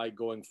spotlight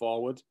going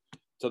forward,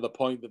 to the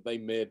point that they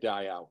may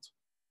die out.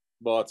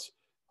 But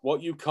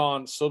what you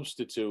can't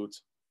substitute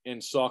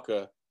in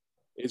soccer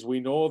is we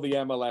know the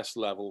MLS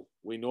level,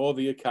 we know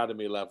the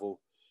academy level,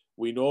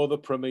 we know the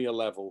Premier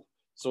level.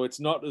 So it's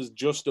not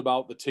just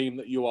about the team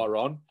that you are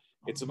on.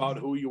 It's about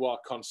who you are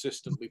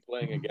consistently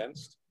playing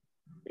against.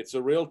 It's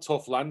a real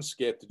tough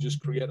landscape to just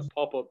create a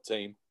pop-up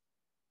team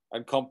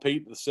and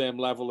compete at the same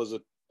level as a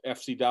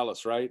FC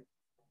Dallas, right?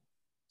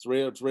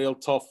 It's real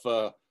tough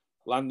for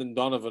Landon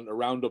Donovan to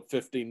round up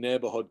 15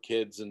 neighborhood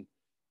kids and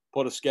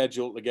put a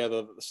schedule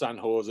together that the San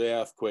Jose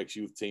Earthquakes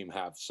youth team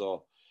have.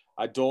 So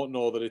I don't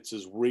know that it's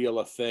as real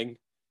a thing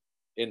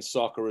in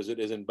soccer as it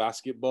is in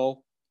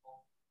basketball.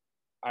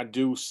 I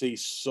do see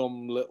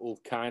some little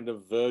kind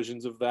of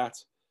versions of that.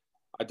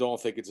 I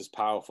don't think it's as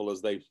powerful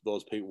as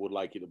those people would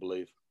like you to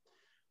believe.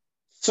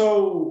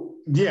 So,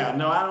 yeah,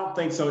 no, I don't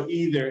think so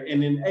either.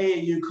 And then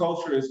AAU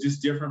culture is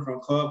just different from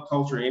club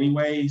culture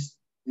anyways.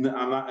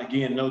 I'm not,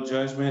 again, no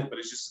judgment, but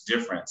it's just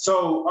different.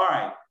 So, all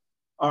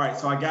right.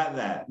 So I got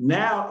that.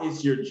 Now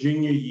it's your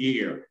junior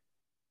year.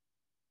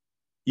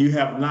 You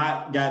have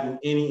not gotten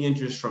any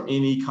interest from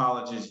any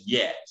colleges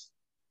yet.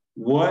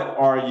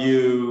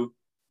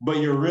 But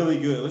you're really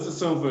good. Let's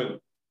assume for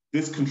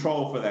this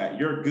control for that,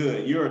 you're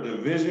good. You're a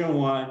Division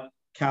I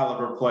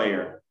caliber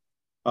player.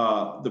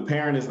 The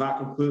parent is not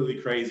completely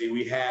crazy.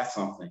 We have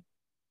something.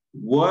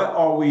 What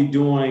are we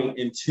doing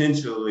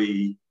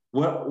intentionally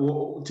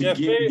to get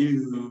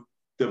you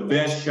the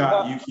best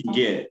shot you can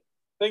get?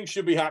 Things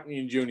should be happening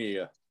in junior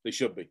year. They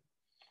should be.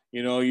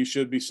 You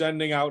should be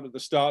sending out at the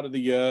start of the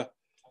year,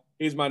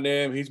 here's my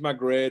name, here's my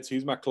grades,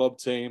 here's my club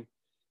team,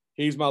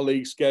 here's my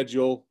league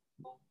schedule,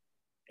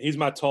 here's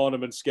my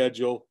tournament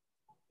schedule,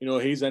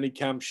 here's any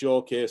camp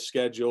showcase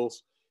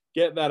schedules.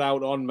 Get that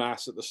out en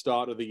masse at the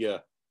start of the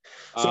year.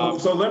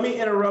 So let me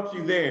interrupt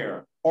you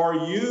there. Are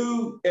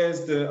you,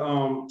 as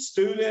the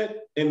student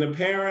and the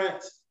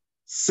parent,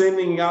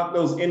 sending out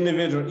those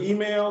individual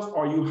emails?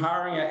 Are you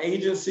hiring an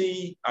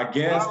agency? I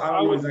guess I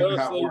don't know exactly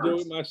how it works. Do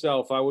it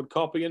myself. I would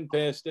copy and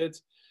paste it.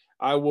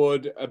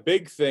 A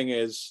big thing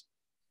is,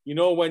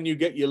 when you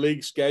get your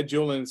league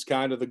schedule and it's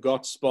kind of the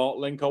Got Sport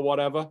link or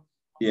whatever,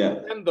 yeah,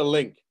 send the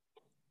link.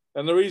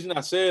 And the reason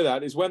I say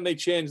that is when they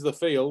change the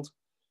field,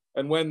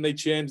 and when they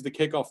change the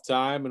kickoff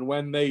time and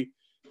when they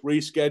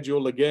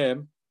reschedule the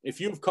game, if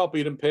you've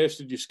copied and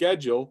pasted your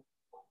schedule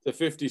to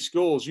 50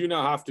 schools, you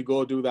now have to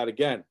go do that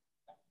again.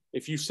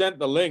 If you sent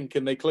the link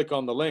and they click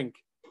on the link,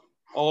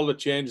 all the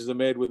changes are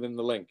made within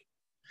the link.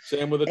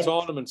 Same with the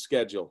tournament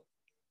schedule.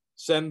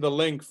 Send the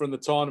link from the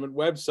tournament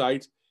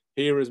website.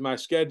 Here is my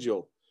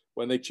schedule.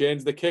 When they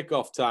change the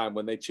kickoff time,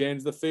 when they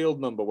change the field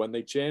number, when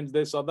they change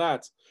this or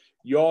that,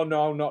 you're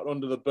now not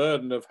under the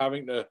burden of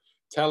having to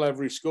tell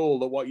every school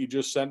that what you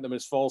just sent them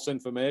is false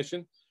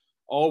information.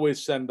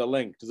 Always send the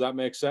link. Does that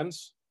make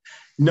sense?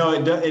 No,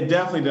 it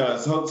definitely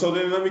does. So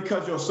then let me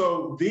cut you off.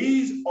 So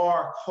these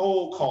are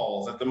cold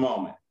calls at the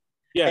moment.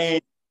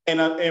 Yes.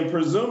 And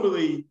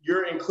presumably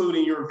you're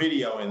including your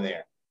video in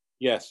there.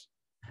 Yes.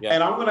 Yeah.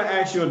 And I'm going to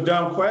ask you a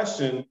dumb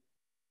question,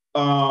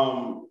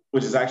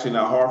 which is actually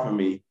not hard for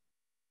me.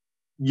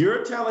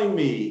 You're telling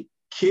me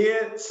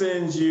kid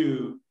sends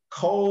you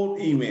cold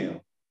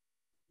email.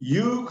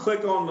 You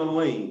click on the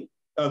link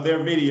of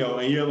their video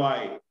and you're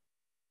like,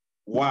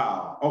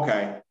 wow,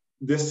 okay,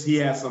 he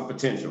has some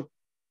potential.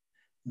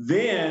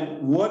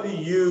 Then what do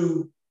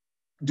you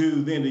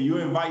do then? Do you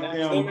invite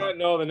them?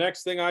 The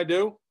next thing I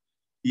do,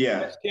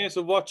 yeah. In case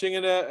of watching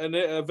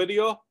a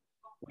video,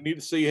 we need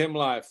to see him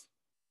live.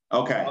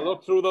 Okay. I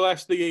look through the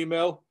rest of the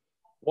email.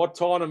 What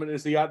tournament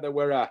is he at that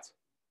we're at?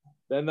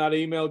 Then that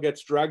email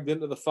gets dragged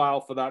into the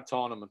file for that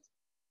tournament.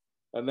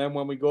 And then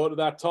when we go to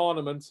that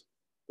tournament,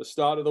 the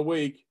start of the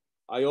week,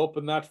 I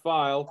open that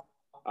file.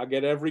 I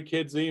get every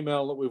kid's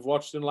email that we've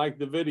watched and liked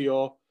the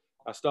video.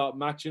 I start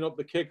matching up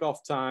the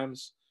kickoff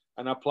times,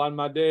 and I plan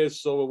my days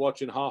so we're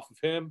watching half of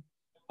him,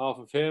 half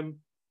of him,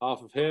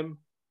 half of him,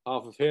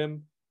 half of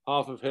him,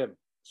 half of him.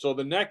 So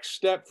the next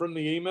step from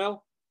the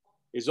email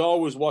is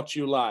always watch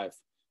you live.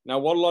 Now,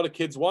 what a lot of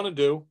kids want to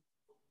do,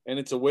 and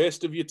it's a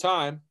waste of your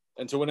time,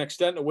 and to an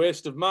extent a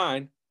waste of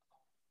mine,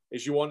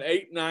 is you want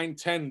 8, 9,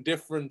 10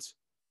 different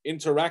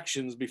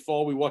interactions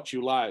before we watch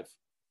you live.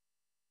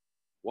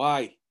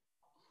 Why?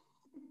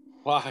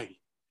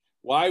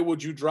 Why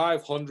would you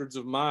drive hundreds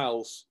of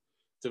miles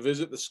to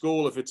visit the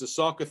school if it's a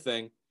soccer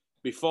thing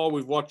before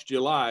we've watched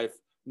you live,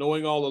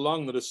 knowing all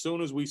along that as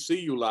soon as we see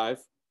you live,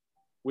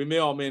 we may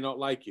or may not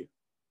like you?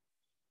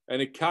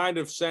 And it kind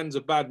of sends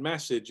a bad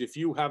message if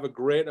you have a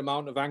great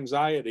amount of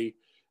anxiety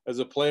as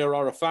a player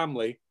or a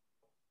family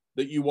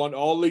that you want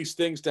all these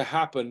things to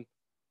happen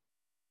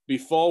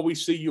before we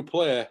see you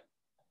play.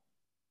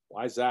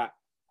 Why is that?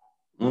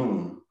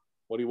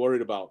 What are you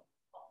worried about?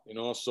 You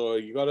know, so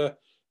you gotta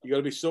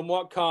be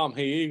somewhat calm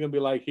here. You're gonna be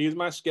like, here's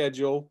my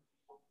schedule,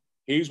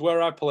 here's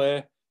where I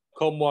play,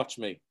 come watch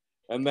me.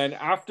 And then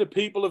after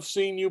people have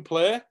seen you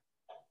play,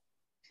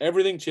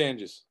 everything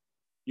changes.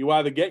 You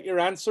either get your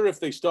answer if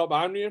they stop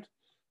hounding you,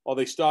 or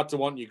they start to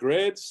want your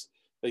grades,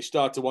 they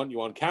start to want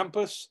you on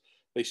campus,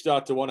 they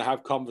start to want to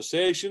have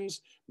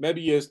conversations.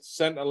 Maybe you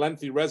sent a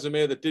lengthy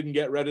resume that didn't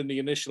get read in the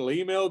initial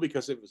email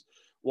because it was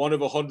one of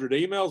 100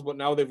 emails, but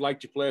now they've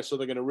liked your play, so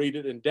they're going to read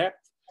it in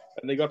depth,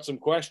 and they got some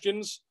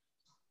questions.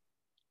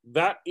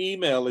 That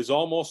email is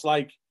almost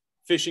like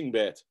fishing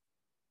bait.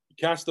 You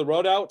cast the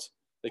rod out,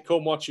 they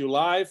come watch you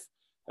live,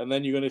 and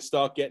then you're going to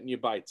start getting your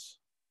bites.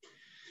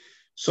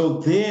 So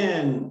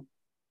then,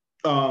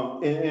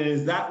 and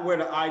is that where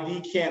the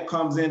ID camp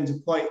comes into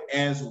play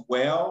as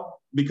well?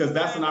 Because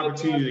that's an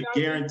opportunity to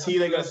guarantee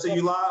they're going to see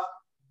you live.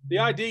 The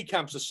ID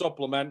camps are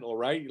supplemental,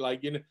 right?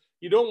 Like,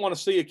 you don't want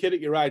to see a kid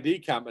at your ID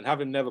camp and have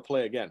him never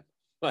play again.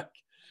 Like,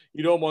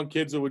 you don't want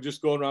kids who are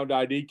just going around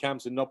ID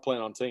camps and not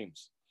playing on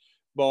teams.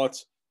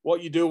 But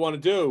what you do want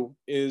to do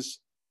is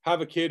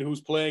have a kid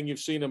who's playing, you've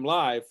seen him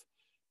live,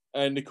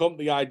 and they come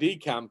to the ID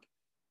camp.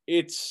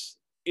 It's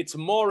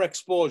more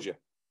exposure.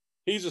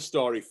 Here's a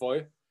story for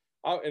you.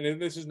 And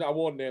this is, I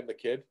won't name the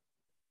kid,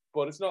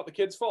 but it's not the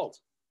kid's fault.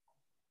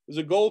 There's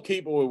a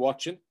goalkeeper we're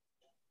watching,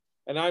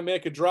 and I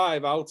make a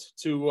drive out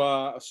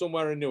to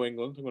somewhere in New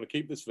England, I'm going to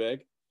keep this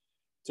vague,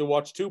 to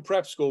watch 2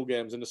 prep school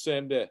games in the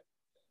same day.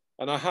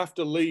 And I have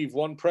to leave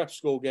one prep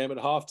school game at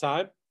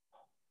halftime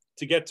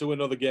to get to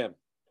another game.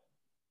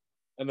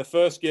 And the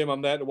first game,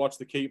 I'm there to watch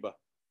the keeper.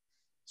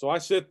 So I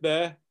sit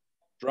there,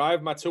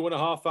 drive my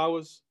 2.5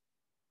 hours,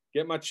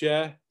 get my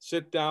chair,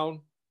 sit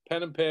down,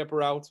 pen and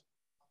paper out.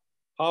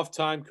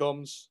 Halftime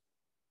comes.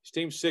 His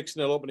team's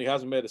 6-0 up and he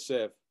hasn't made a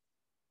save.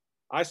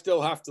 I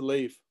still have to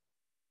leave.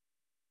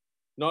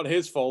 Not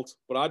his fault,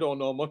 but I don't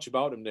know much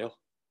about him, Neil.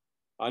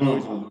 I know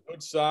he's a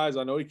good size.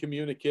 I know he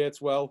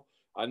communicates well.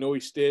 I know he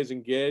stays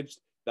engaged.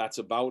 That's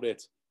about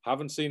it.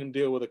 Haven't seen him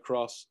deal with a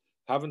cross.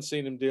 Haven't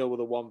seen him deal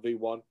with a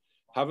 1v1.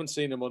 Haven't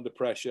seen him under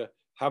pressure.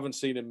 Haven't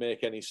seen him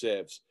make any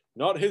saves.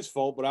 Not his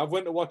fault, but I've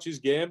went to watch his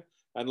game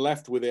and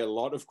left with a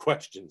lot of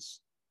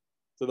questions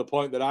to the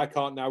point that I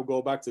can't now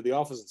go back to the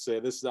office and say,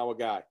 this is our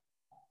guy.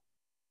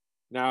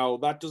 Now,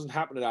 that doesn't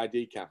happen at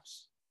ID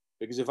camps.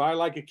 Because if I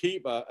like a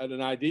keeper at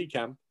an ID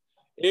camp,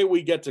 A,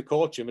 we get to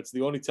coach him. It's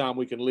the only time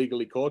we can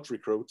legally coach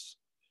recruits.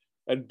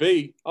 And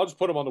B, I'll just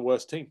put him on the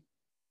worst team.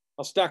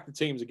 I'll stack the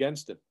teams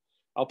against him.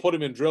 I'll put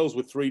him in drills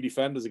with 3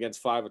 defenders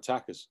against 5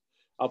 attackers.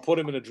 I'll put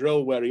him in a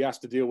drill where he has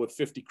to deal with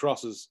 50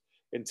 crosses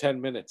in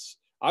 10 minutes.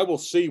 I will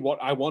see what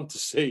I want to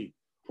see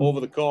over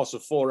the course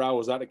of 4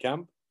 hours at a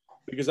camp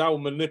because I will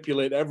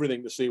manipulate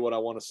everything to see what I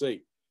want to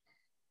see.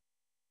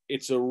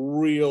 It's a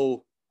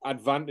real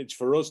advantage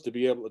for us to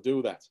be able to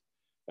do that.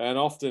 And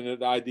often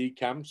at ID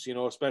camps, you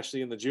know,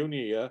 especially in the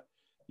junior year,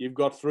 you've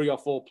got 3 or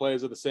 4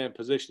 players of the same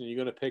position and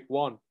you're going to pick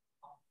one.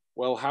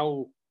 Well,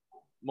 how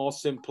more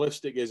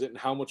simplistic is it and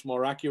how much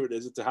more accurate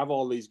is it to have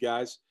all these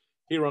guys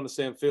here on the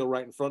same field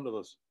right in front of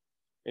us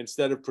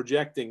instead of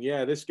projecting,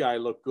 yeah, this guy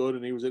looked good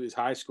and he was at his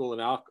high school in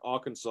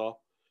Arkansas,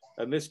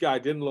 and this guy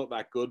didn't look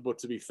that good, but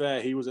to be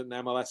fair, he was at an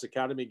MLS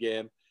Academy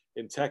game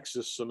in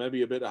Texas, so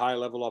maybe a bit of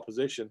high-level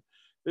opposition.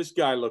 This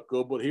guy looked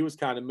good, but he was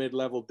kind of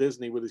mid-level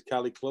Disney with his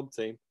Cali club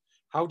team.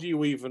 How do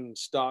you even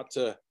start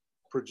to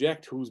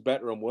project who's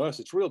better and worse?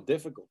 It's real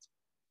difficult.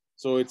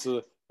 So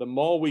the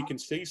more we can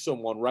see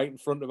someone right in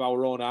front of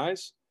our own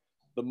eyes,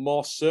 the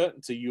more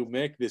certainty you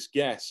make this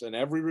guess. And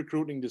every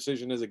recruiting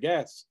decision is a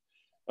guess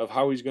of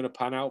how he's going to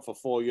pan out for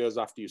 4 years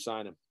after you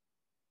sign him.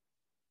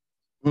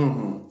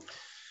 Mm-hmm.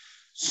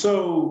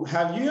 So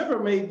have you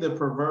ever made the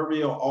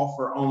proverbial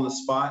offer on the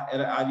spot at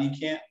an ID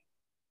camp?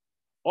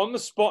 On the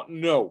spot,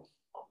 no.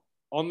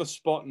 On the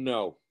spot,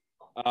 no.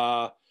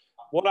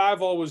 What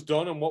I've always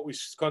done and what we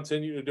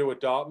continue to do at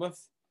Dartmouth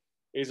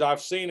is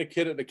I've seen a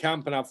kid at the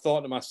camp and I've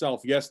thought to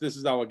myself, yes, this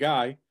is our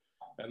guy.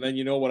 And then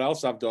you know what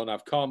else I've done?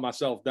 I've calmed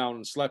myself down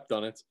and slept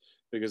on it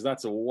because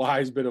that's a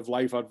wise bit of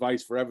life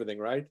advice for everything,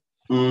 right?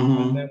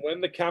 Mm-hmm. And then when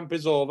the camp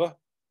is over,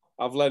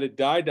 I've let it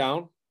die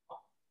down.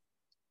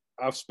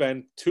 I've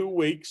spent 2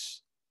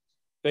 weeks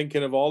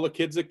thinking of all the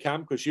kids at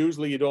camp because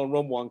usually you don't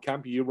run one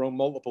camp, you run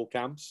multiple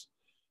camps.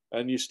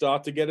 And you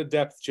start to get a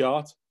depth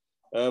chart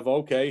of,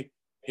 okay,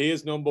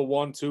 here's number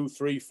 1, 2,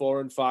 3,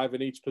 4, and 5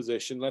 in each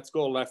position. Let's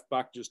go left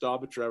back just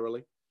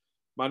arbitrarily.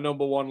 My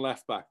number 1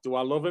 left back. Do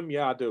I love him?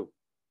 Yeah, I do.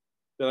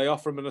 Did I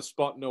offer him in a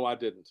spot? No, I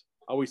didn't.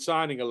 Are we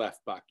signing a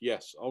left back?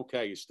 Yes.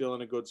 Okay, he's still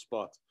in a good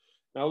spot.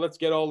 Now let's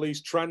get all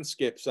these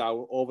transcripts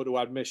out over to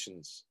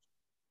admissions.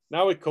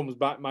 Now it comes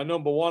back. My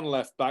number 1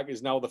 left back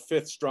is now the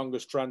 5th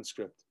strongest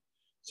transcript.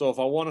 So if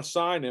I want to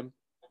sign him,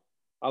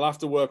 I'll have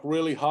to work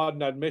really hard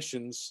in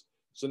admissions.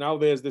 So now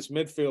there's this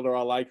midfielder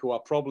I like who I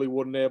probably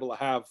wouldn't be able to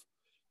have,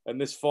 and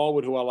this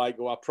forward who I like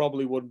who I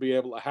probably wouldn't be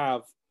able to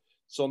have.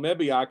 So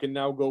maybe I can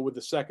now go with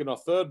the 2nd or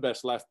 3rd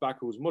best left back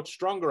who's much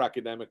stronger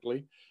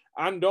academically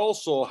and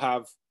also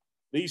have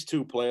these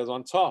 2 players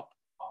on top.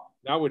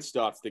 Now it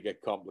starts to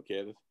get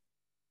complicated.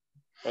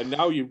 And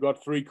now you've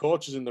got 3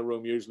 coaches in the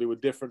room usually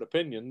with different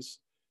opinions,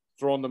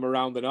 throwing them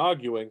around and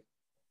arguing.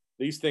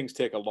 These things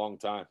take a long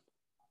time.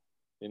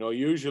 You know,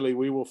 usually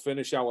we will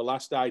finish our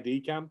last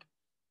ID camp.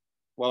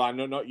 Well, I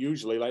know not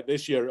usually. Like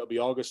this year, it'll be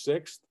August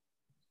 6th.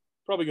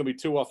 Probably going to be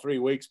 2 or 3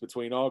 weeks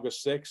between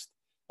August 6th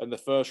and the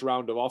first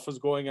round of offers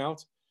going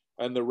out.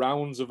 And the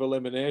rounds of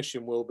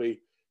elimination will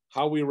be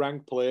how we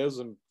rank players,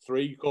 and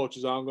 3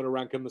 coaches aren't going to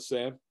rank them the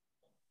same,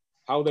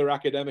 how their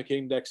academic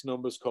index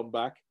numbers come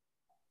back,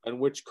 and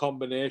which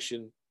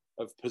combination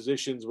of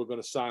positions we're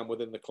going to sign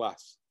within the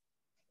class.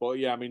 But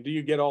yeah, I mean, do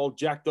you get all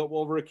jacked up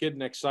over a kid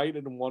and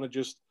excited and want to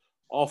just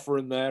offer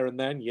him there and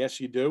then? Yes,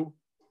 you do.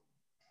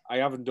 I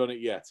haven't done it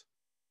yet.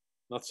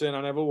 Not saying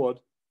I never would,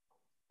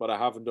 but I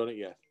haven't done it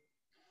yet.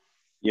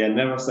 Yeah,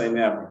 never say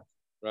never.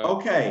 Right.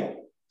 Okay,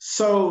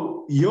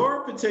 so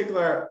your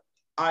particular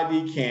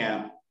ID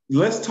camp,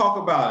 let's talk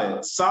about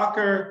it.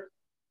 Soccer,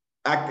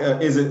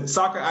 is it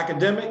soccer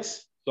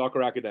academics?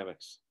 Soccer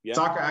academics, yeah.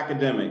 Soccer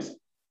academics.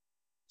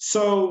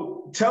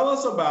 So tell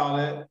us about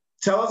it.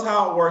 Tell us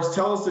how it works.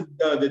 Tell us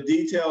the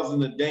details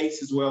and the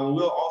dates as well. And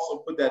we'll also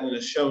put that in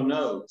the show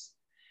notes.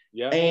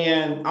 Yeah.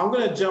 And I'm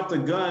going to jump the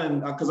gun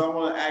because I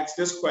want to ask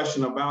this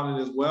question about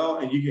it as well.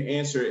 And you can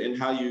answer it in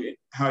how you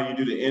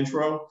do the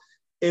intro.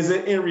 Is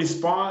it in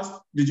response?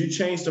 Did you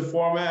change the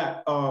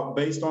format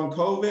based on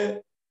COVID?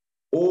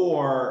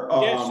 Or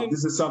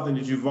this is something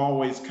that you've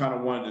always kind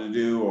of wanted to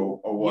do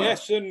or what?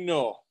 Yes and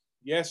no.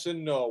 Yes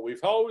and no.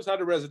 We've always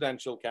had a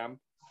residential camp.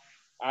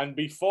 And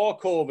before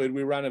COVID,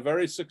 we ran a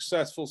very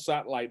successful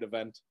satellite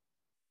event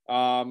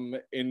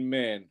in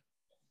Maine.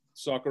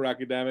 Soccer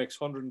academics,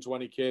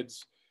 120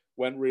 kids,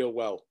 went real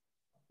well.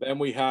 Then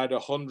we had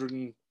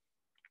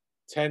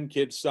 110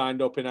 kids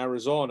signed up in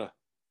Arizona,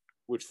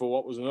 which for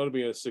what was going to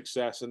be a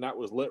success. And that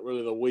was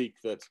literally the week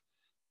that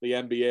the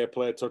NBA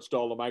player touched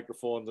all the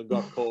microphones and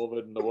got COVID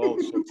and the world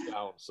shuts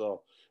down.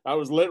 So that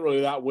was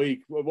literally that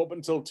week. Up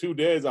until 2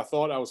 days, I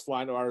thought I was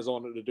flying to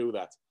Arizona to do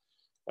that.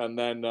 And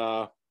then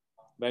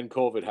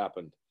COVID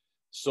happened.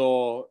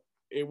 So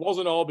it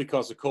wasn't all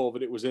because of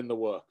COVID. It was in the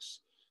works.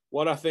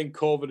 What I think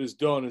COVID has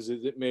done is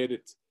it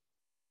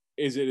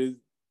has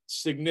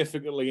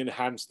significantly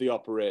enhanced the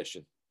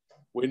operation.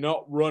 We're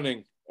not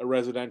running a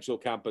residential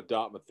camp at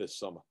Dartmouth this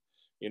summer.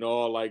 You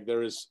know, like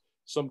there is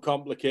some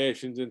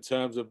complications in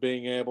terms of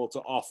being able to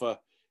offer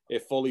a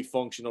fully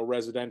functional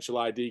residential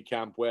ID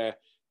camp where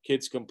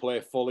kids can play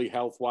fully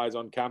health-wise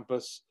on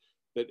campus,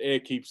 that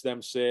A, keeps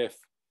them safe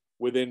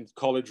within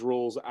college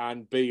rules,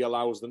 and B,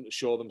 allows them to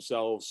show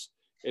themselves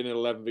in an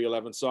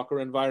 11v11 soccer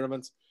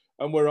environment.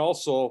 And we're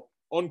also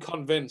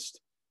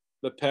unconvinced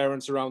that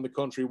parents around the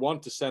country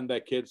want to send their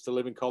kids to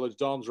live in college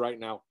dorms right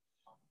now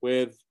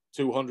with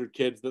 200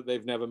 kids that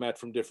they've never met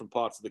from different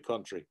parts of the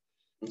country.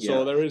 Yeah.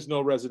 So there is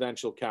no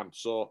residential camp.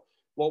 So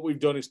what we've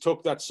done is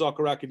took that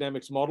soccer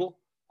academics model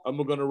and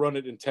we're going to run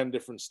it in 10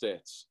 different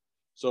states.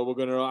 So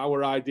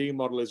our ID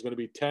model is going to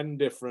be 10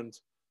 different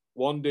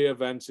one-day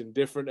events in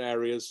different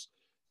areas.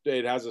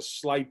 It has a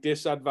slight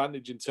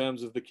disadvantage in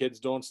terms of the kids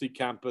don't see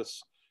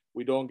campus.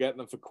 We don't get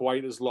them for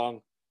quite as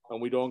long,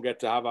 and we don't get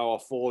to have our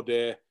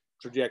 4-day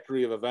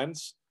trajectory of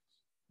events.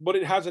 But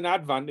it has an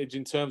advantage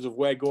in terms of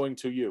we're going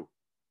to you.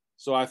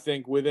 So I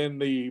think within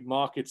the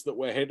markets that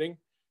we're hitting,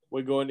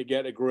 we're going to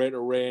get a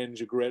greater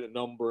range, a greater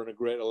number, and a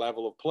greater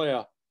level of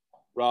player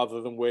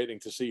rather than waiting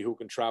to see who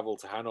can travel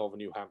to Hanover,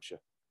 New Hampshire.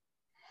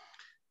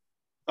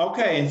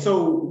 Okay, and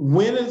so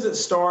when does it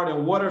start,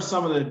 and what are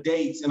some of the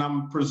dates? And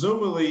I'm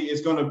presumably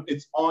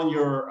it's on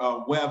your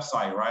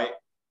website, right?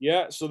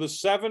 Yeah. So the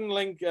 7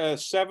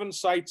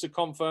 sites are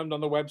confirmed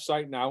on the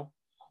website now,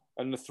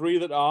 and the 3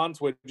 that aren't,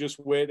 we're just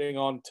waiting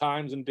on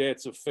times and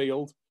dates of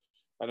field.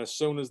 And as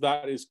soon as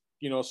that is,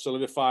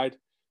 solidified,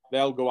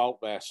 they'll go out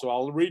there. So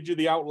I'll read you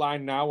the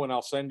outline now, and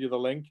I'll send you the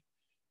link.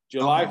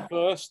 July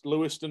 1st,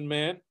 Lewiston,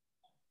 Maine.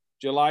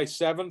 July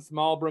 7th,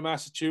 Marlborough,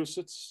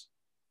 Massachusetts.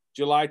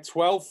 July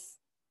 12th,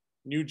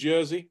 New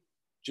Jersey.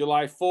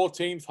 July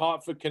 14th,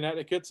 Hartford,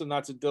 Connecticut, and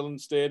that's at Dillon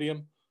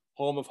Stadium,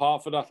 home of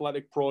Hartford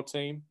Athletic Pro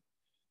Team.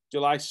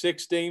 July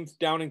 16th,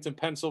 Downingtown,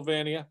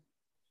 Pennsylvania.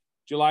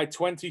 July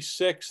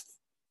 26th,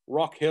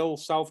 Rock Hill,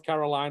 South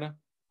Carolina.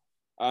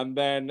 And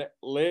then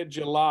late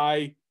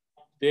July,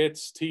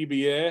 dates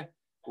TBA,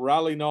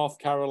 Raleigh, North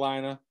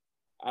Carolina,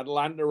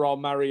 Atlanta or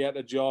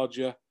Marietta,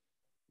 Georgia,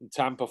 and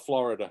Tampa,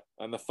 Florida.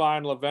 And the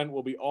final event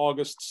will be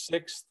August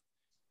 6th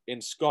in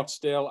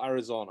Scottsdale,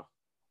 Arizona.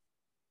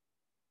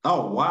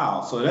 Oh,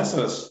 wow. So that's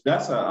a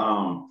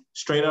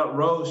straight up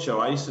road show.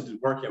 I used to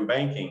work in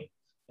banking,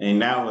 and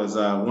now is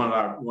one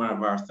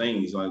of our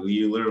things. Like,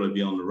 you literally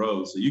be on the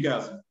road. So you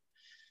guys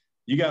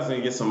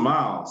gonna get some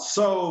miles.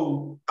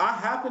 So I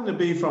happen to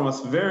be from a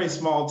very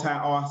small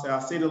town. Oh, I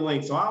see the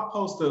link. So I'll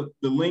post the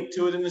link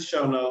to it in the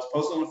show notes,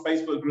 post it on the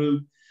Facebook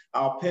group.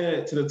 I'll pin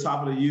it to the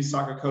top of the youth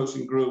soccer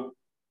coaching group.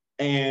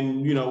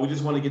 And, we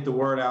just want to get the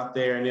word out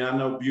there. And then I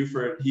know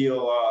Buford,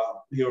 he'll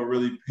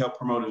really help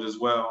promote it as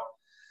well.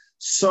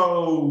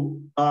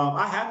 So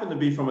I happen to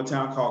be from a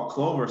town called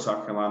Clover,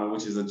 South Carolina,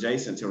 which is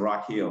adjacent to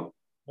Rock Hill.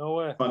 No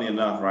way. Funny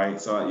enough,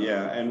 right? So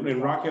yeah,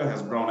 and Rock Hill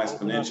has grown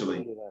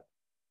exponentially.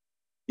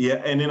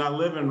 Yeah, and then I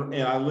live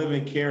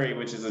in Cary,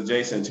 which is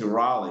adjacent to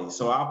Raleigh.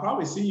 So I'll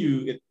probably see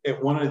you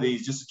at one of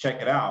these just to check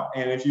it out.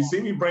 And if you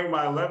see me bring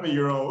my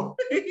 11-year-old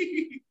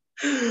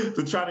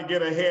to try to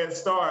get a head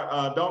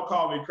start, don't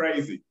call me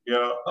crazy,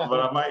 but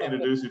I might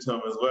introduce you to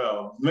him as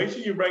well. Make sure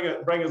you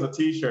bring us a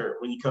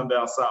T-shirt when you come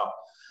down south.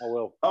 I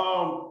will.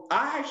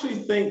 I actually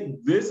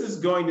think this is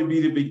going to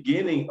be the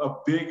beginning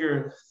of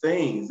bigger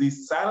things.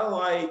 These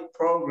satellite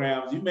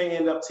programs, you may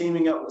end up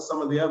teaming up with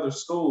some of the other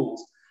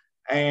schools.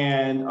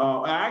 And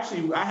I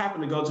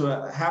happen to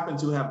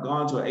have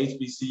gone to a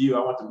HBCU.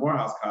 I went to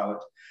Morehouse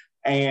College,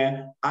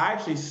 and I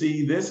actually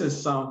see this as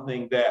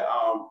something that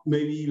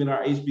maybe even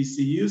our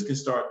HBCUs can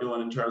start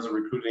doing in terms of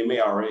recruiting. They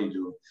may already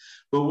do it,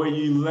 but where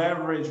you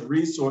leverage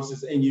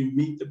resources and you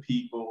meet the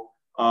people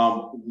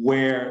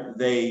where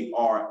they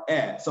are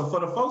at. So for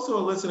the folks who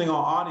are listening on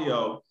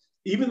audio,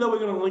 even though we're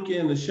going to link it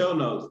in the show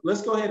notes,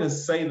 let's go ahead and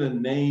say the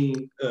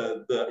name,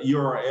 the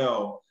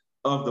URL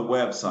of the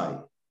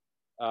website.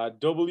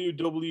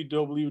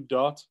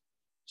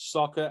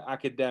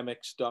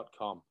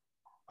 www.socceracademics.com.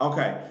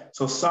 Okay,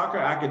 so Soccer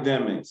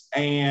Academics.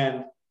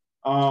 And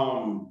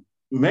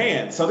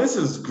man, so this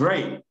is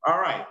great. All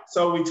right,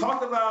 so we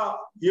talked about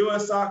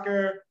U.S.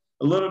 soccer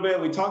a little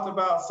bit. We talked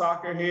about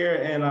soccer here,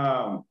 and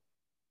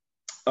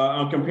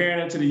I'm comparing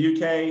it to the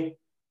UK.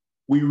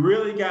 We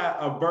really got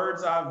a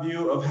bird's eye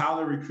view of how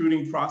the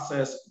recruiting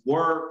process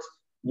works.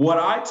 What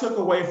I took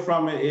away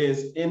from it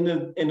is in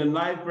the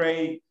 9th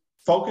grade,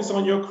 focus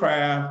on your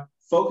craft,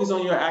 focus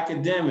on your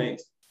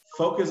academics,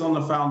 focus on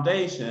the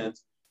foundation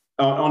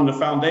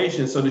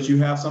so that you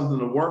have something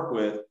to work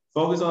with.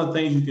 Focus on the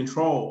things you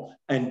control,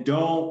 and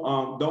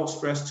don't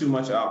stress too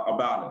much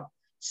about it.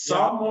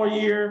 Sophomore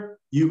year,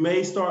 you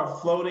may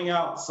start floating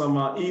out some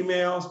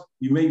emails.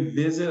 You may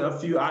visit a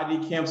few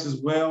ID camps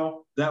as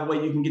well. That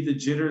way you can get the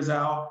jitters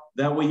out.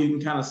 That way you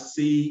can kind of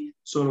see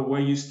sort of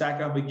where you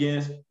stack up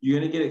against. You're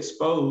going to get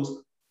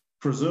exposed,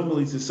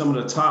 presumably, to some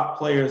of the top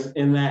players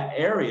in that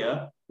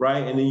area,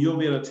 right? And then you'll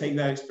be able to take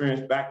that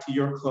experience back to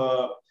your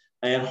club,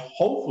 and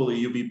hopefully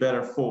you'll be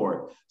better for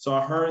it. So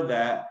I heard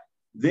that.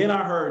 Then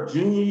I heard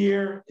junior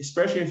year,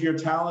 especially if you're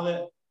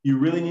talented, you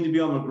really need to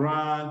be on the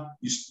grind.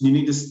 You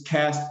need to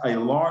cast a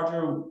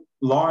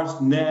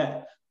large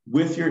net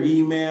with your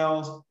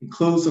emails,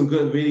 include some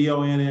good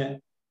video in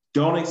it.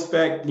 Don't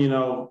expect,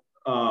 a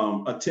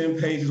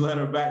 10-page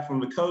letter back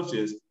from the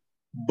coaches.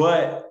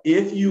 But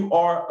if you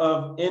are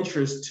of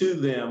interest to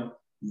them,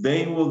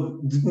 they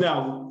will.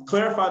 Now,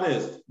 clarify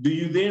this. Do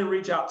you then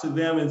reach out to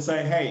them and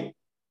say, hey,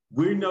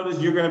 we notice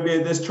you're going to be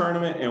at this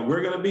tournament and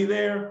we're going to be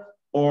there,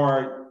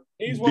 or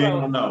Here's they what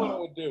don't I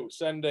know? would do.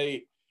 Send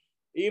a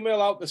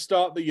email out to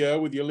start the year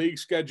with your league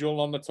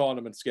schedule on the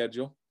tournament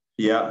schedule.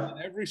 Yeah. And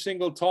every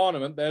single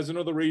tournament, there's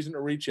another reason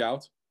to reach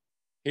out.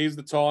 Here's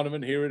the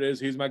tournament. Here it is.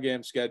 Here's my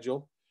game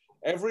schedule.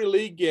 Every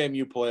league game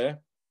you play,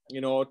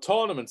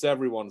 tournaments,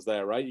 everyone's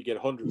there, right? You get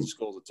hundreds of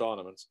schools of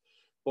tournaments.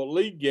 But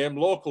league game,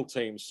 local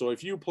teams. So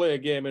if you play a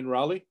game in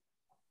Raleigh,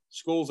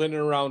 schools in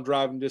and around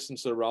driving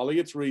distance of Raleigh,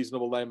 it's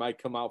reasonable they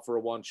might come out for a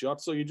one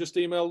shot. So you just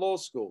email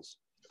those schools.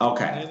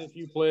 Okay. And if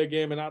you play a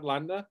game in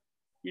Atlanta,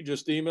 you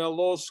just email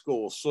those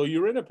schools. So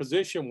you're in a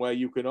position where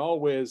you can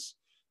always,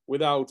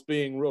 without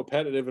being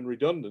repetitive and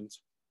redundant,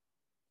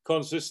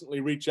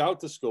 consistently reach out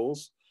to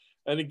schools.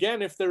 And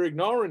again, if they're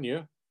ignoring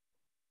you,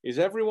 is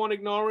everyone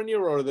ignoring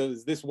you, or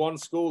is this one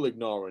school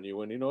ignoring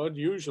you? And,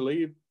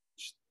 usually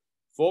just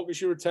focus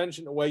your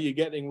attention to where you're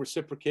getting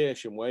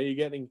reciprocation, where you're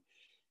getting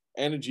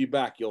energy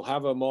back. You'll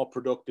have a more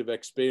productive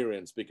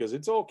experience, because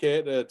it's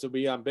okay to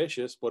be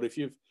ambitious. But if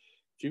you're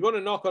going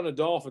to knock on a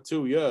door for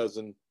 2 years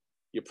and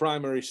your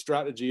primary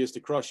strategy is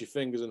to cross your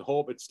fingers and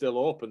hope it still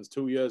opens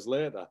 2 years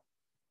later,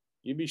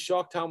 you'd be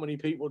shocked how many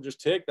people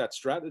just take that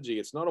strategy.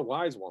 It's not a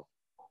wise one.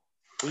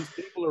 These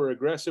people are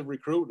aggressive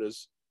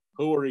recruiters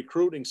who are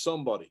recruiting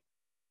somebody.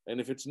 And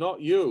if it's not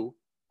you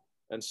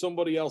and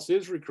somebody else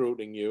is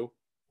recruiting you,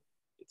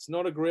 it's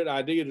not a great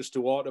idea just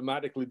to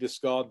automatically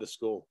discard the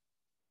school.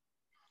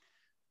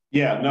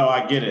 Yeah, no,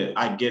 I get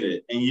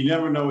it. And you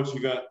never know what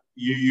you're going to,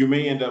 you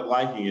may end up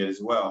liking it as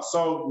well.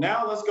 So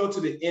now let's go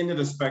to the end of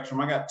the spectrum.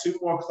 I got 2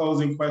 more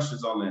closing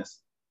questions on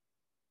this.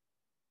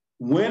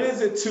 When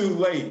is it too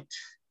late?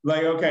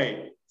 Like,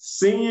 okay,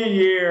 senior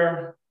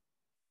year,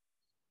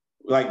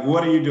 like,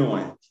 what are you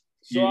doing?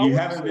 So you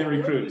haven't been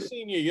recruited.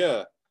 Senior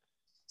year,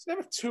 it's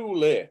never too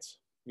late.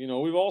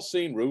 We've all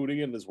seen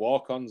Rudy and there's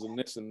walk-ons and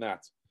this and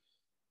that.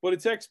 But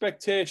it's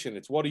expectation.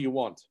 It's what do you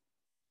want?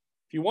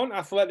 If you want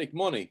athletic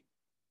money,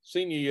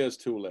 senior year is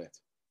too late.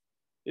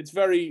 It's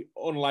very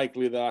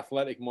unlikely that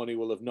athletic money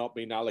will have not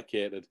been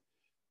allocated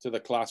to the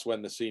class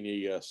when the senior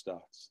year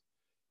starts.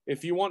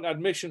 If you want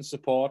admission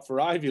support for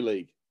Ivy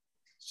League,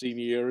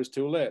 senior year is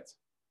too late.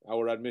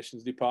 Our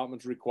admissions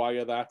departments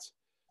require that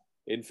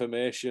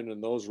information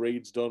and those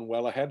reads done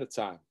well ahead of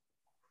time.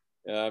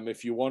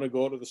 If you want to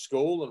go to the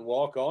school and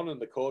walk on,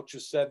 and the coach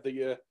has said that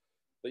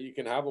you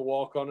can have a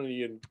walk on and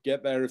you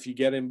get there if you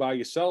get in by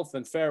yourself,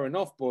 then fair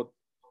enough. But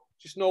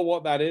just know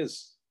what that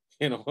is,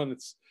 and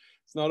it's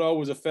not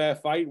always a fair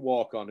fight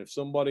walk on. If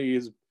somebody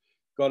has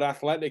got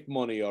athletic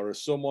money, or if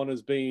someone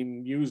has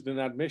been used an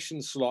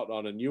admission slot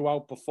on and you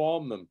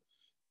outperform them,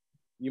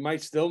 you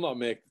might still not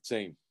make the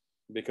team,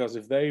 because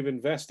if they've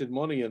invested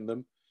money in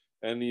them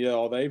and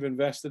they've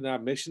invested an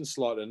admission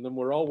slot in them,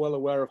 we're all well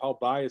aware of how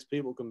biased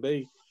people can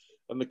be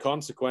and the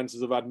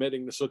consequences of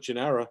admitting to such an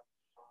error,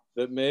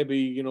 that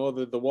maybe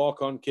the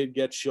walk-on kid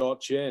gets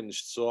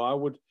shortchanged. So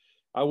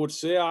I would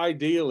say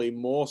ideally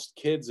most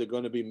kids are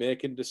going to be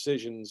making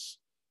decisions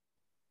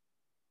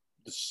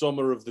the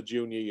summer of the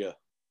junior year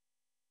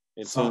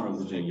in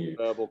terms of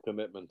verbal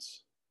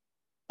commitments.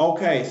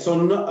 Okay, so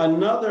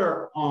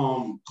another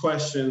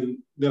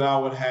question that I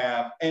would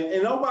have,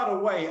 and oh, by the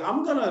way,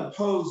 I'm going to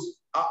pose,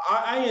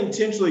 I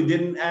intentionally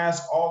didn't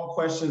ask all the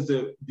questions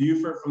that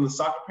Buford from the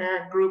soccer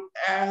parent group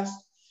asked,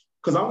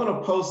 because I'm going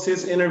to post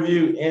his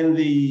interview in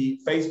the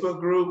Facebook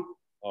group,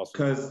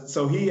 because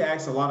so he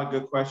asked a lot of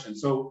good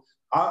questions. So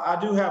I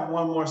do have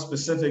one more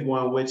specific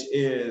one, which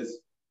is,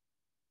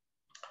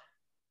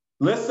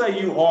 let's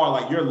say you are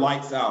like, you're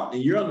lights out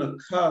and you're on the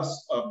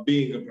cusp of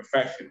being a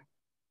professional.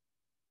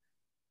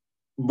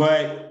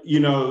 But,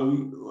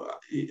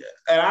 and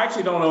I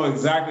actually don't know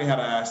exactly how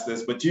to ask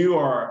this, but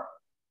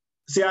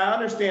I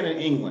understand in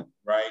England,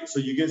 right? So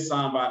you get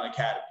signed by an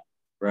academy,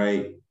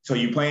 right? So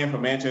you're playing for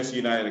Manchester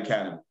United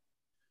Academy.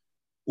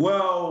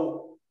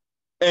 Well,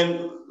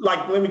 and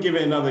like, let me give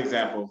you another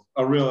example,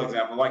 a real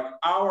example. Like,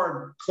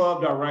 our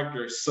club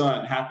director's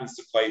son happens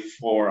to play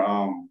for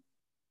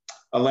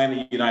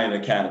Atlanta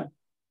United Academy.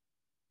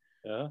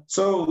 Yeah.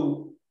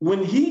 So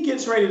when he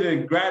gets ready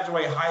to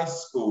graduate high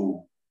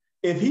school,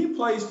 if he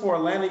plays for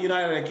Atlanta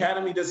United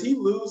Academy, does he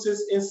lose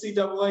his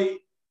NCAA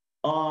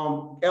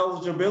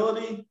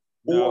eligibility?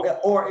 No.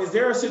 Or is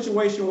there a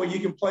situation where you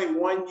can play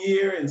 1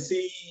 year and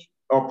see,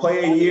 or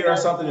play a year or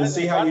something and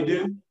see how you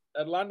do?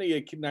 Atlanta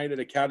United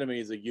Academy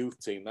is a youth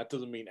team. That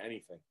doesn't mean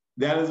anything.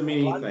 That doesn't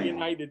mean Atlanta anything.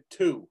 United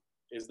 2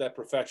 is their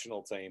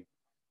professional team.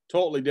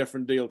 Totally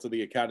different deal to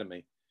the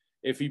academy.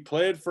 If he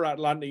played for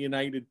Atlanta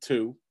United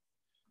 2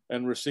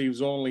 and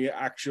receives only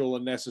actual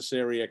and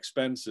necessary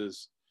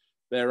expenses,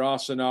 there are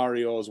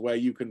scenarios where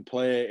you can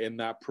play in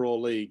that pro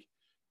league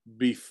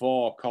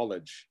before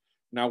college.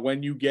 Now,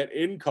 when you get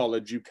in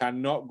college, you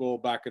cannot go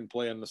back and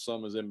play in the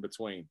summers in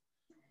between.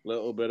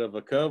 Little bit of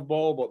a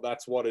curveball, but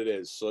that's what it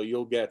is. So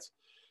you'll get,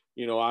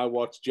 I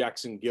watched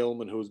Jackson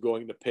Gilman, who's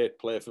going to Pitt,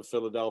 play for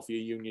Philadelphia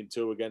Union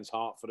 2 against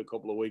Hartford a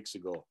couple of weeks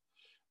ago.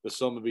 The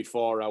summer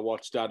before, I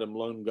watched Adam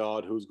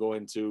Lundgaard, who's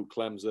going to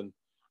Clemson,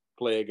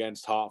 play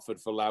against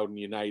Hartford for Loudoun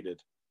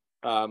United.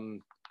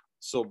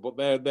 So, but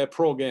they're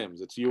pro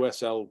games. It's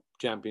USL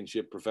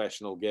Championship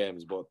professional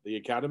games. But the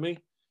academy,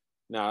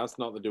 no, that's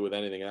nothing to do with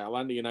anything.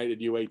 Atlanta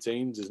United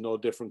U18s is no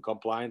different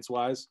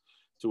compliance-wise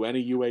to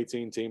any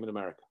U18 team in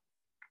America.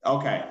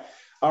 Okay.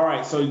 All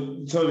right. So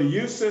the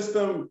youth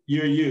system,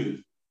 you're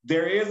youth.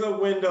 There is a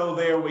window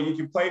there where you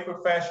can play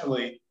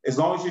professionally as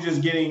long as you're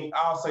just getting,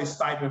 I'll say,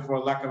 stipend for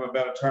lack of a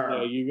better term.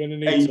 Yeah, you're going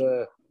to need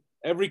to.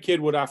 Every kid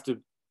would have to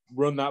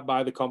run that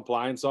by the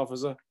compliance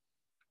officer,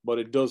 but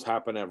it does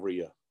happen every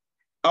year.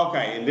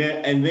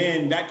 Okay, and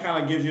then that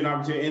kind of gives you an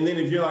opportunity. And then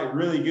if you're like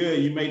really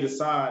good, you may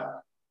decide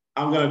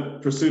I'm going to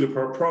pursue the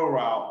pro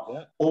route,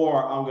 yeah,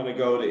 or I'm going to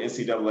go the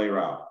NCAA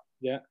route.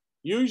 Yeah.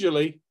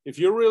 Usually, if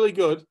you're really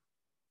good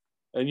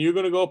and you're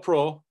going to go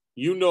pro,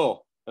 you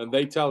know, and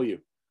they tell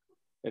you.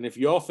 And if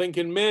you're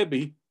thinking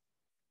maybe,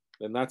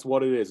 then that's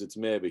what it is. It's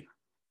maybe.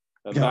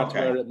 And that's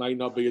where it might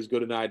not be as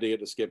good an idea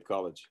to skip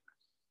college.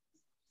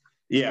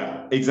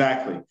 Yeah,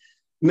 exactly.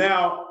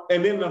 Now,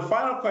 and then the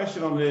final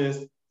question on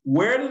this,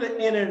 where do the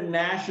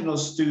international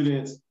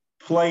students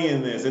play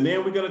in this? And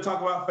then we're going to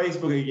talk about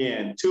Facebook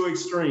again, two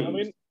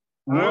extremes.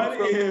 I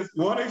mean,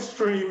 one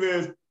extreme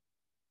is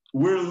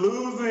we're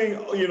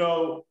losing, you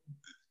know,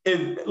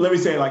 let me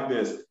say it like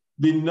this.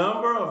 The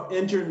number of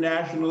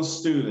international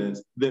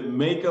students that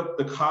make up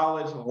the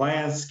college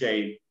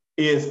landscape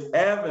is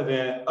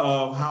evident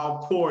of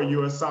how poor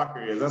U.S.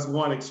 soccer is. That's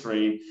one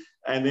extreme.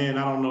 And then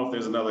I don't know if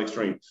there's another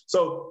extreme.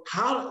 So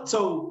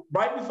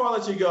right before I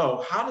let you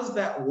go, how does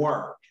that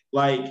work?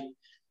 Like,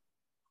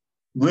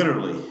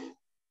 literally.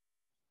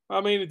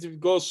 I mean, it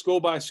goes school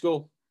by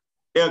school.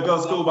 Yeah, it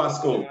goes school by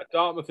school. At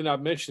Dartmouth in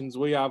admissions,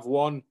 we have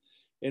one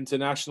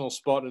international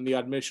spot in the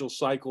admission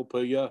cycle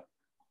per year.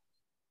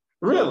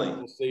 Really?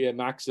 We'll see a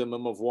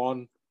maximum of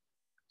one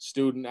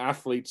student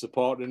athlete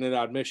supported in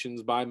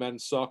admissions by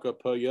men's soccer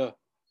per year.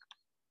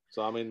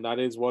 So, I mean, that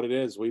is what it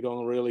is. We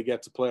don't really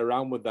get to play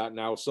around with that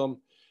now. Some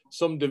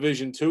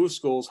Division II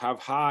schools have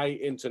high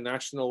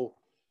international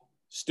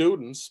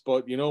students,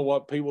 but you know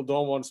what people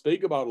don't want to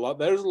speak about a lot?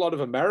 There's a lot of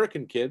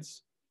American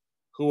kids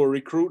who are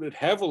recruited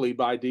heavily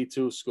by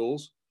D2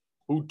 schools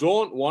who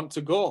don't want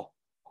to go.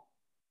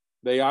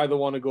 They either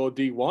want to go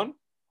D1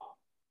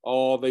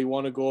 or they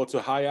want to go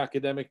to high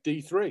academic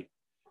D3.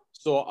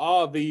 So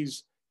are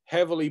these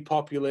heavily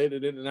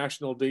populated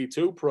international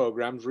D2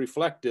 programs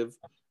reflective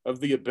of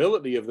the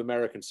ability of the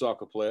American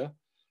soccer player,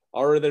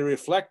 or are they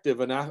reflective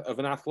of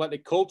an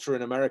athletic culture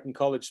in American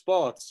college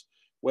sports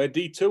where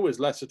D2 is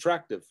less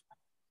attractive?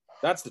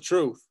 That's the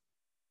truth.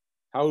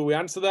 How do we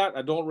answer that?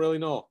 I don't really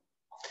know.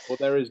 But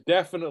there is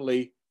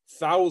definitely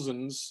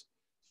thousands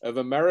of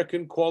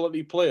American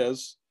quality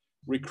players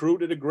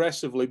recruited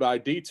aggressively by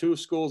D2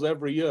 schools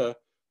every year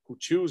who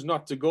choose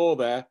not to go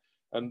there,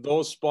 and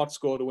those spots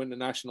go to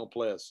international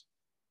players.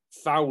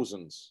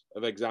 Thousands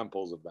of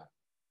examples of that.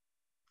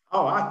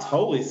 Oh, I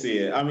totally see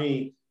it. I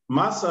mean,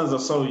 my sons are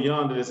so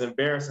young that it's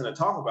embarrassing to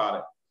talk about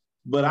it,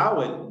 but I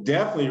would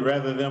definitely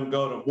rather them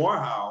go to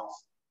Morehouse,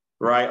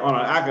 right, on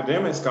an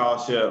academic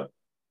scholarship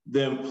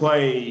than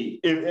play,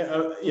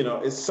 you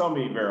know, it's so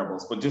many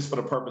variables, but just for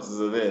the purposes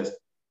of this,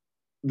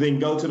 then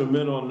go to the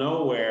middle of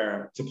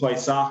nowhere to play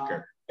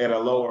soccer at a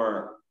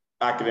lower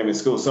academic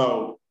school.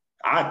 So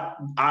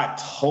I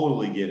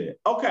totally get it.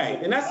 Okay,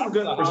 and that's some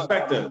good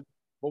perspective.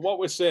 But what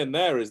we're saying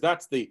there is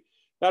that's the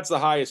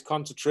highest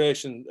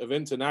concentration of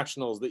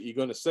internationals that you're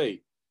going to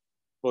see.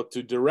 But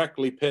to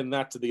directly pin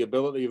that to the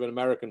ability of an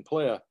American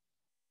player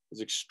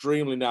is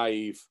extremely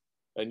naive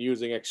and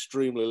using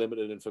extremely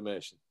limited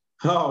information.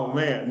 Oh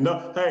man,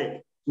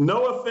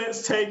 no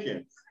offense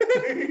taken.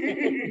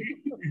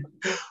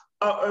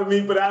 I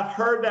mean, but I've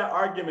heard that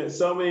argument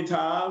so many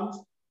times,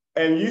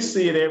 and you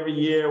see it every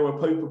year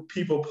where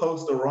people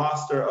post a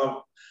roster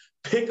of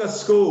pick a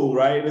school,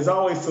 right? It's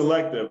always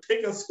selective.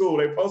 Pick a school.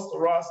 They post a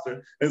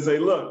roster and say,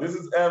 "Look, this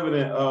is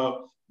evident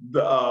of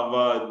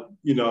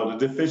the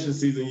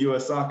deficiencies in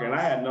U.S. soccer." And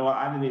I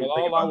didn't even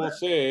think about that. All I will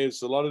say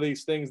is a lot of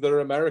these things that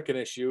are American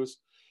issues.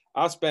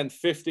 I spent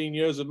 15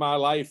 years of my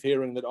life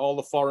hearing that all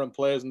the foreign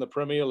players in the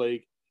Premier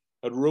League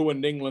had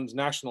ruined England's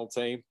national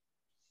team,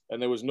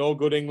 and there was no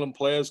good England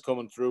players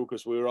coming through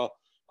because we were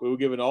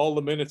giving all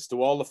the minutes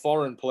to all the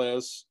foreign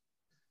players.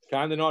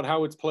 Kind of not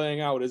how it's playing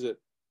out, is it?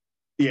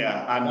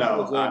 Yeah, I know. That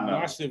was a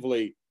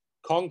massively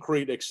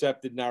concrete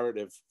accepted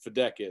narrative for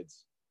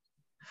decades.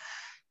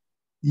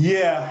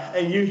 Yeah,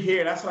 and you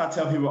hear, that's what I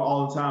tell people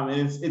all the time.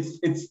 And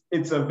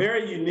it's a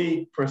very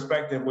unique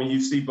perspective when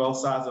you see both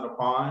sides of the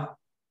pond.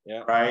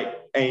 Yeah. Right.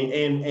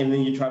 And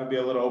then you try to be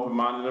a little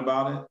open-minded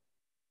about it.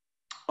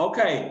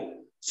 Okay.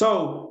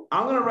 So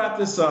I'm going to wrap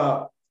this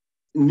up.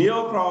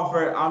 Neil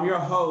Crawford, I'm your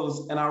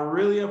host, and I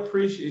really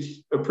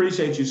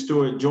appreciate you,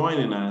 Stewart,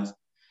 joining us.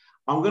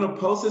 I'm going to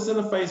post this in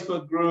the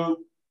Facebook group.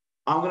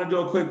 I'm going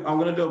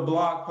to do a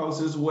blog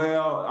post as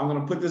well. I'm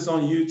going to put this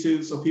on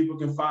YouTube so people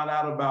can find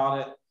out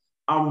about it.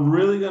 I'm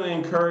really going to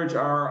encourage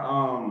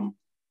our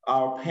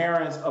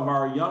parents of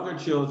our younger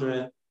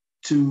children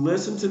to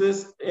listen to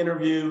this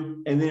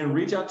interview and then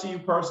reach out to you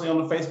personally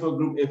on the Facebook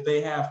group if they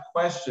have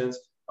questions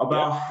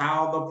about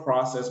how the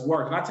process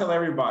works. And I tell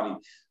everybody,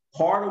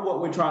 part of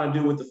what we're trying to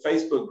do with the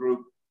Facebook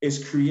group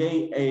is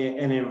create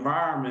an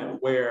environment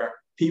where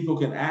people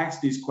can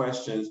ask these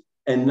questions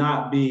and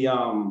not be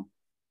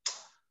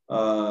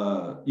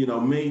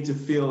made to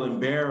feel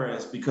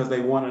embarrassed because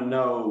they want to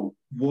know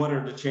what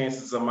are the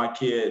chances of my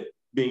kid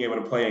being able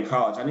to play in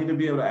college. I need to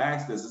be able to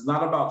ask this. It's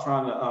not about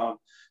trying to,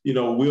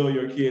 will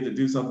your kid to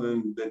do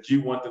something that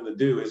you want them to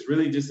do. It's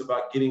really just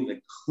about getting the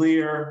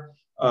clear,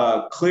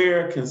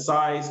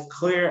 concise,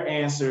 clear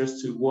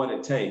answers to what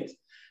it takes.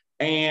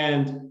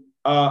 And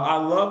I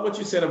love what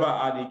you said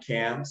about ID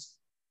camps.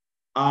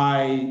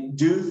 I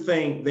do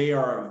think they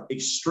are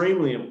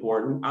extremely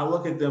important. I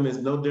look at them as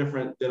no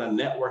different than a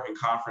networking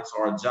conference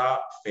or a job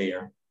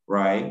fair,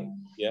 right?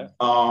 Yeah.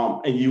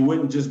 And you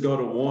wouldn't just go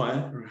to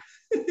one.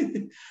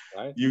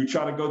 Right. You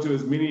try to go to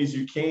as many as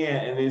you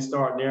can and then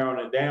start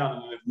narrowing it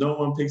down. And if no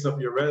one picks up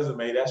your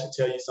resume, that should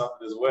tell you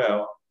something as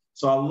well.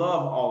 So I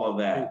love all of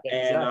that. Exactly.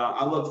 And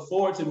I look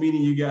forward to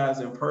meeting you guys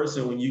in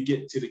person when you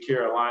get to the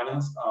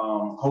Carolinas.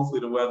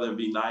 Hopefully the weather will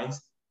be nice.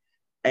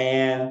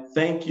 And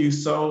thank you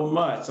so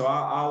much. So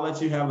I'll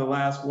let you have the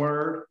last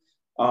word,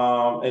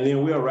 and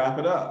then we'll wrap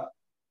it up.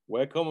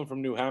 We're coming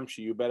from New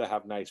Hampshire. You better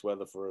have nice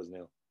weather for us,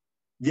 Neil.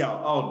 Yeah,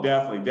 oh,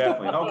 definitely.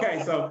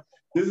 Okay, so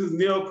this is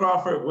Neil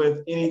Crawford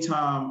with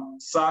Anytime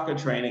Soccer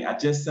Training. I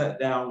just sat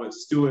down with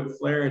Stewart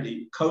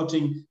Flaherty, coach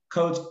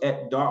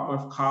at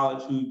Dartmouth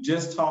College, who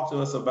just talked to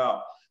us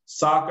about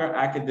soccer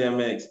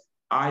academics,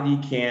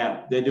 ID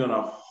camp. They're doing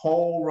a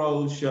whole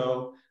road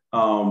show.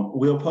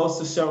 We'll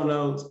post the show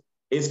notes.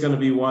 It's going to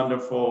be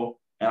wonderful.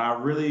 And I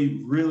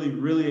really, really,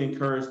 really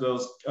encourage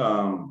those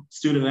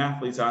student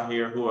athletes out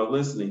here who are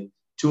listening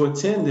to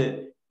attend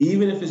it,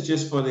 even if it's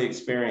just for the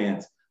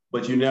experience.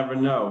 But you never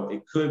know.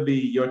 It could be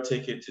your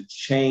ticket to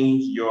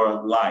change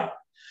your life.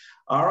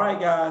 All right,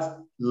 guys,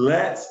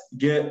 let's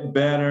get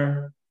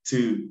better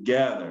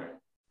together.